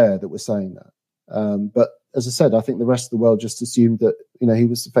voices there that were saying that. But as I said, I think the rest of the world just assumed that, he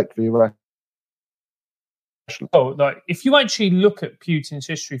was effectively irrational. Oh, like if you actually look at Putin's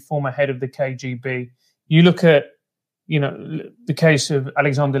history, former head of the KGB, you look at, the case of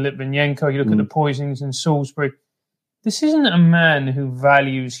Alexander Litvinenko, you look at the poisonings in Salisbury. This isn't a man who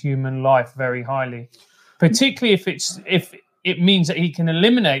values human life very highly, particularly if it means that he can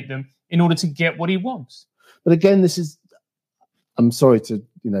eliminate them in order to get what he wants. But again, I'm sorry to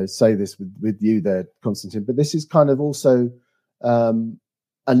say this with you there, Konstantin, but this is kind of also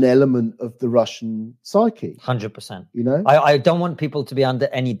an element of the Russian psyche. 100%. I don't want people to be under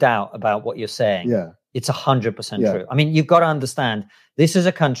any doubt about what you're saying. Yeah, it's 100% true. I mean, you've got to understand, this is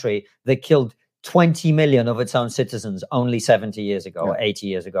a country that killed 20 million of its own citizens only 70 years ago or 80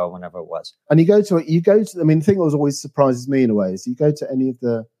 years ago, whenever it was. And you go to, I mean, the thing that always surprises me in a way is you go to any of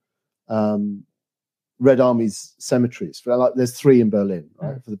the Red Army's cemeteries. Like there's 3 in Berlin,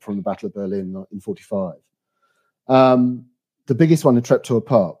 right, from the Battle of Berlin in 1945. The biggest one in Treptower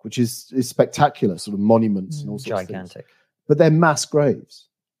Park, which is spectacular, sort of monuments and all sorts gigantic of things. But they're mass graves.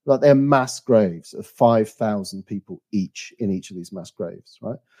 Like they're mass graves of 5,000 people each in each of these mass graves,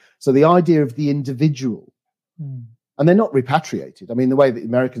 right? So the idea of the individual, and they're not repatriated. I mean, the way that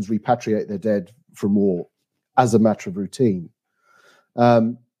Americans repatriate their dead from war as a matter of routine,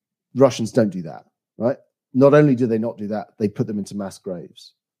 Russians don't do that, right? Not only do they not do that, they put them into mass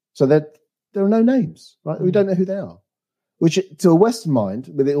graves. So there are no names, right? We don't know who they are, which to a Western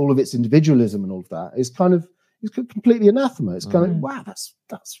mind, with all of its individualism and all of that, is kind of, it's completely anathema. It's kind of, wow, that's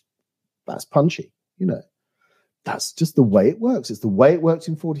punchy, That's just the way it works. It's the way it worked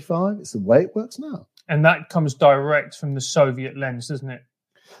in 45. It's the way it works now. And that comes direct from the Soviet lens, doesn't it?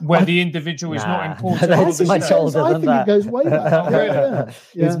 Where the individual is not important. That's much older than that. I think it goes way back. Really? Yeah.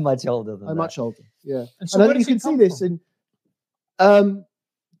 It's much older than that. Much older, yeah. And so where does you it can come see this from? in...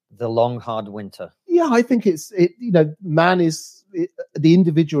 the long, hard winter. Yeah, I think man is... the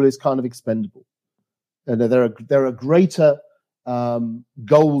individual is kind of expendable. And there are greater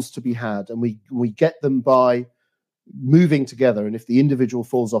goals to be had, and we get them by moving together. And if the individual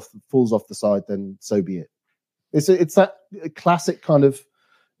falls off the side, then so be it. It's that classic kind of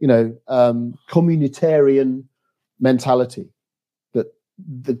communitarian mentality that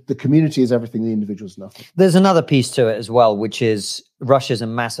the community is everything, the individual is nothing. There's another piece to it as well, which is Russia's a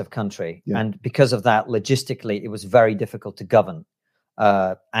massive country, and because of that, logistically, it was very difficult to govern.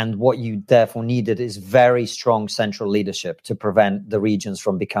 And what you therefore needed is very strong central leadership to prevent the regions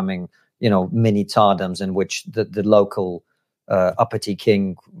from becoming, mini tsardoms in which the local uppity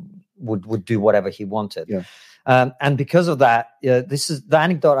king would do whatever he wanted. Yeah. And because of that, this is the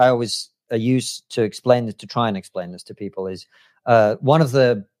anecdote I always use to try and explain this to people is one of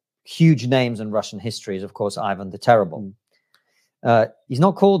the huge names in Russian history is, of course, Ivan the Terrible. He's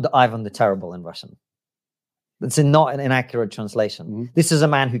not called Ivan the Terrible in Russian. It's not an inaccurate translation. Mm-hmm. This is a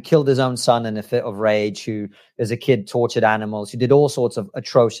man who killed his own son in a fit of rage, who, as a kid, tortured animals, who did all sorts of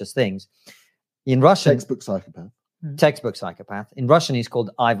atrocious things. In Russian... Textbook psychopath. Textbook psychopath. In Russian, he's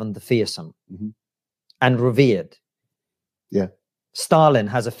called Ivan the Fearsome and revered. Yeah. Stalin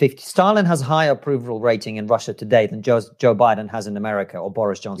has a higher approval rating in Russia today than Joe Biden has in America or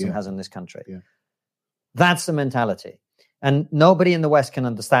Boris Johnson has in this country. Yeah. That's the mentality. And nobody in the West can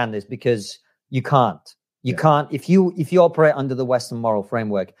understand this because you can't. You can't, if you operate under the Western moral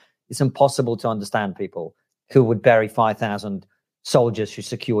framework, it's impossible to understand people who would bury 5,000 soldiers who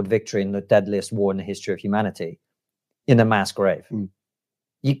secured victory in the deadliest war in the history of humanity in a mass grave.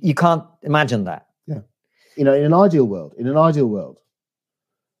 You can't imagine that. Yeah. In an ideal world,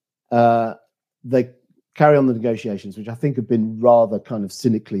 they carry on the negotiations, which I think have been rather kind of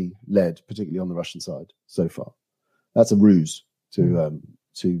cynically led, particularly on the Russian side so far. That's a ruse to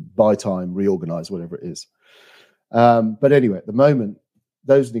buy time, reorganize, whatever it is. But anyway, at the moment,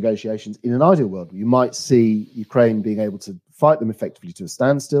 those negotiations, in an ideal world, you might see Ukraine being able to fight them effectively to a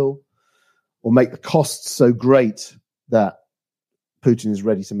standstill, or make the costs so great that Putin is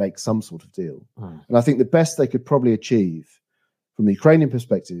ready to make some sort of deal. And I think the best they could probably achieve from the Ukrainian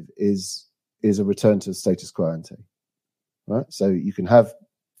perspective is a return to status quo ante. Right? So you can have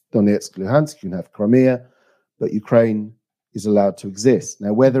Donetsk, Luhansk, you can have Crimea, but Ukraine is allowed to exist.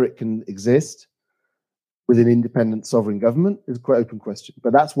 Now, whether it can exist with an independent sovereign government is a quite open question,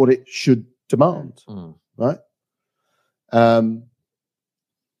 but that's what it should demand, right?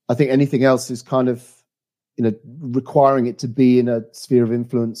 I think anything else is kind of, requiring it to be in a sphere of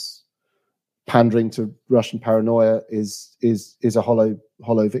influence, pandering to Russian paranoia is a hollow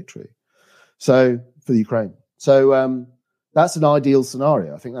victory. So for the Ukraine, so that's an ideal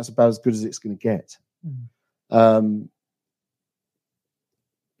scenario. I think that's about as good as it's going to get.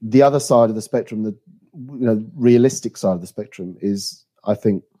 The other side of the spectrum, the realistic side of the spectrum, is, I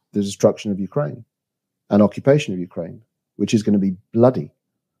think, the destruction of Ukraine and occupation of Ukraine, which is going to be bloody.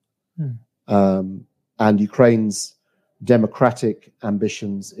 And Ukraine's democratic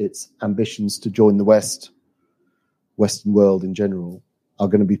ambitions, its ambitions to join the Western world in general, are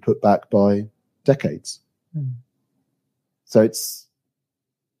going to be put back by decades. So it's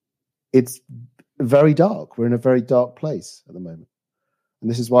very dark. We're in a very dark place at the moment. And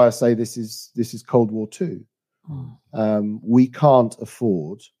this is why I say this is Cold War II. We can't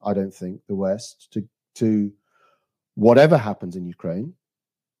afford, I don't think, the West to whatever happens in Ukraine,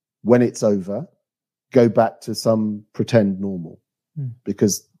 when it's over, go back to some pretend normal,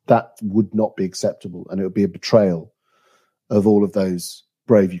 because that would not be acceptable, and it would be a betrayal of all of those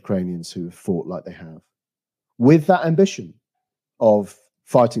brave Ukrainians who have fought like they have, with that ambition of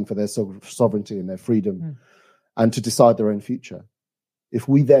fighting for their sovereignty and their freedom and to decide their own future. If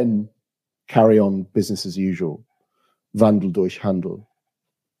we then carry on business as usual, Wandel durch Handel,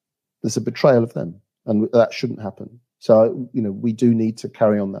 there's a betrayal of them, and that shouldn't happen. So, we do need to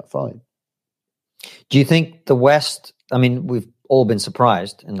carry on that fight. Do you think the West, I mean, we've all been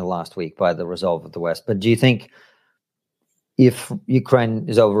surprised in the last week by the resolve of the West, but do you think if Ukraine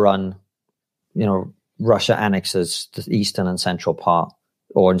is overrun, Russia annexes the eastern and central part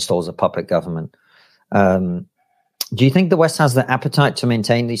or installs a puppet government, do you think the West has the appetite to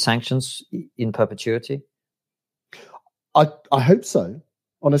maintain these sanctions in perpetuity? I hope so.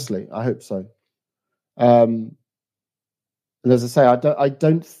 Honestly, I hope so. And as I say, I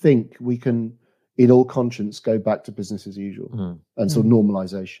don't think we can, in all conscience, go back to business as usual and sort of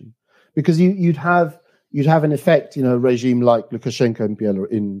normalization, because you'd have an effect, a regime like Lukashenko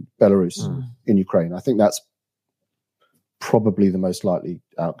in Belarus, in Ukraine. I think that's probably the most likely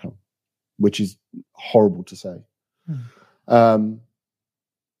outcome, which is horrible to say. And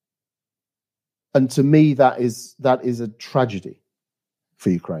to me, that is a tragedy for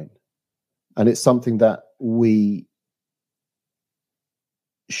Ukraine, and it's something that we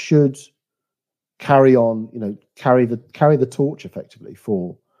should carry on, carry the torch effectively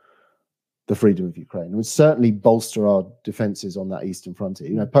for the freedom of Ukraine, and certainly bolster our defenses on that eastern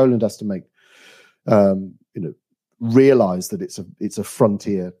frontier. Poland has to make, realize that it's a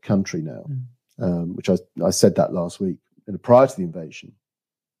frontier country now, which I said that last week. Prior to the invasion,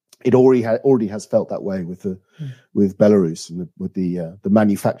 it already has felt that way with Belarus and with the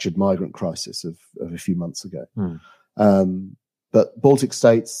manufactured migrant crisis of a few months ago. But Baltic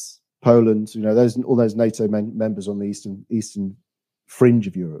states, Poland, all those NATO members on the eastern fringe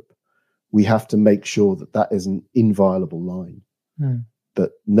of Europe, we have to make sure that is an inviolable line,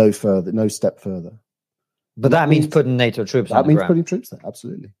 that no step further. But that means putting NATO troops on the ground. That means putting troops there,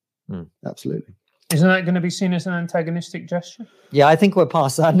 absolutely. Absolutely. Isn't that going to be seen as an antagonistic gesture? Yeah, I think we're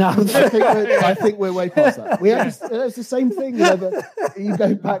past that now. I think we're way past that. It's the same thing. You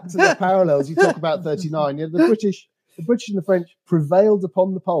go back to the parallels. You talk about 39. The British and the French prevailed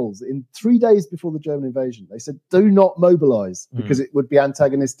upon the Poles in 3 days before the German invasion. They said, "Do not mobilize because it would be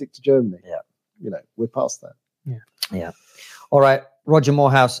antagonistic to Germany." Yeah, we're past that. Yeah. All right, Roger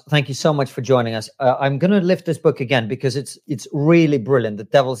Moorhouse, thank you so much for joining us. I'm going to lift this book again because it's really brilliant. The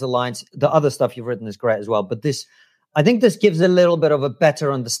Devil's Alliance, the other stuff you've written is great as well. But I think this gives a little bit of a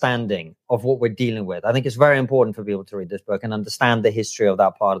better understanding of what we're dealing with. I think it's very important for people to read this book and understand the history of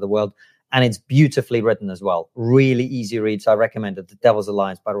that part of the world. And it's beautifully written as well. Really easy reads. I recommend it. The Devil's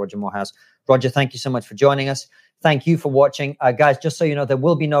Alliance by Roger Moorhouse. Roger, thank you so much for joining us. Thank you for watching. Guys, just so you know, there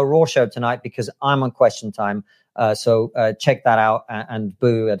will be no Raw show tonight because I'm on Question Time. So check that out and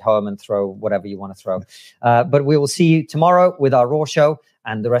boo at home and throw whatever you want to throw. But we will see you tomorrow with our Raw show,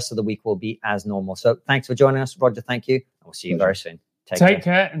 and the rest of the week will be as normal. So thanks for joining us, Roger. Thank you. We'll see you very soon. Take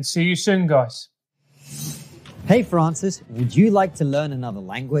care and see you soon, guys. Hey, Francis, would you like to learn another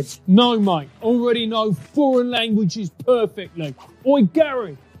language? No, mate. Already know foreign languages perfectly. Oi,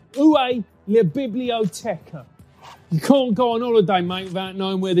 Gary, où est la biblioteca? You can't go on holiday, mate, without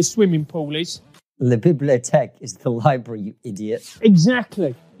knowing where the swimming pool is. La bibliothèque is the library, you idiot.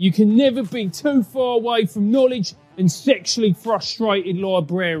 Exactly. You can never be too far away from knowledge and sexually frustrated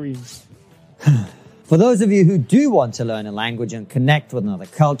librarians. For those of you who do want to learn a language and connect with another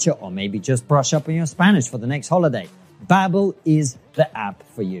culture, or maybe just brush up on your Spanish for the next holiday, Babbel is the app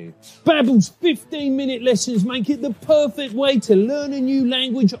for you. Babbel's 15-minute lessons make it the perfect way to learn a new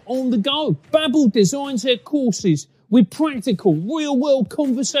language on the go. Babbel designs their courses with practical, real-world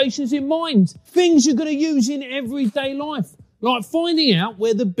conversations in mind. Things you're going to use in everyday life, like finding out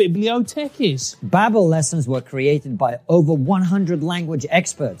where the bibliothèque is. Babbel lessons were created by over 100 language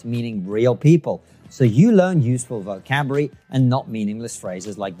experts, meaning real people. So you learn useful vocabulary and not meaningless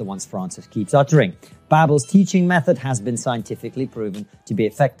phrases like the ones Francis keeps uttering. Babbel's teaching method has been scientifically proven to be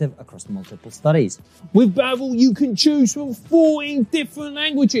effective across multiple studies. With Babbel, you can choose from 14 different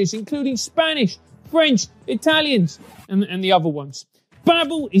languages, including Spanish, French, Italians, and the other ones.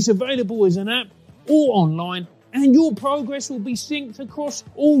 Babbel is available as an app or online, and your progress will be synced across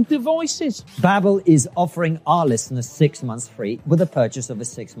all devices. Babbel is offering our listeners 6 months free with a purchase of a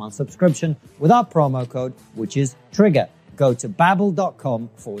 6-month subscription with our promo code, which is TRIGGER. Go to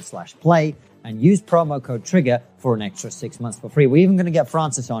babbel.com/play and use promo code TRIGGER for an extra 6 months for free. We're even going to get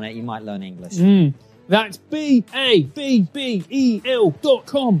Francis on it. You might learn English. That's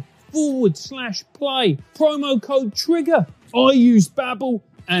babbel.com/play. Promo code TRIGGER. I use Babbel,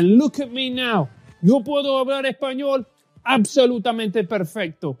 and look at me now. Yo puedo hablar español absolutamente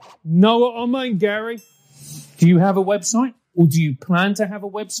perfecto. Know what I mean, Gary? Do you have a website? Or do you plan to have a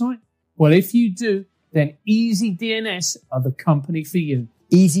website? Well, if you do, then EasyDNS are the company for you.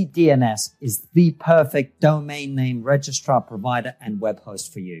 EasyDNS is the perfect domain name registrar, provider, and web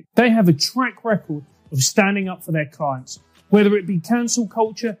host for you. They have a track record of standing up for their clients, whether it be cancel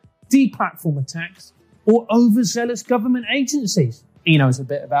culture, deplatform attacks, or overzealous government agencies. He knows a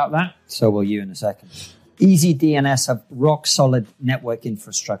bit about that. So will you in a second. EasyDNS have rock-solid network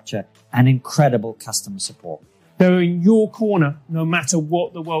infrastructure and incredible customer support. They're in your corner no matter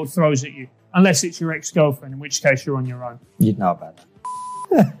what the world throws at you, unless it's your ex-girlfriend, in which case you're on your own. You'd know about that.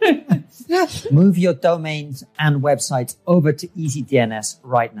 Move your domains and websites over to EasyDNS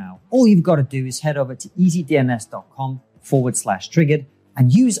right now. All you've got to do is head over to easydns.com/triggered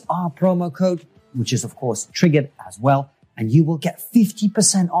and use our promo code, which is, of course, triggered as well, and you will get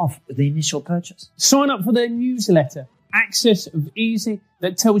 50% off the initial purchase. Sign up for their newsletter, Access of Easy,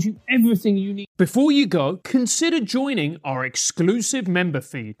 that tells you everything you need. Before you go, consider joining our exclusive member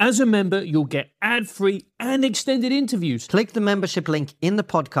feed. As a member, you'll get ad-free and extended interviews. Click the membership link in the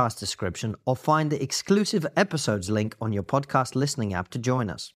podcast description or find the exclusive episodes link on your podcast listening app to join us.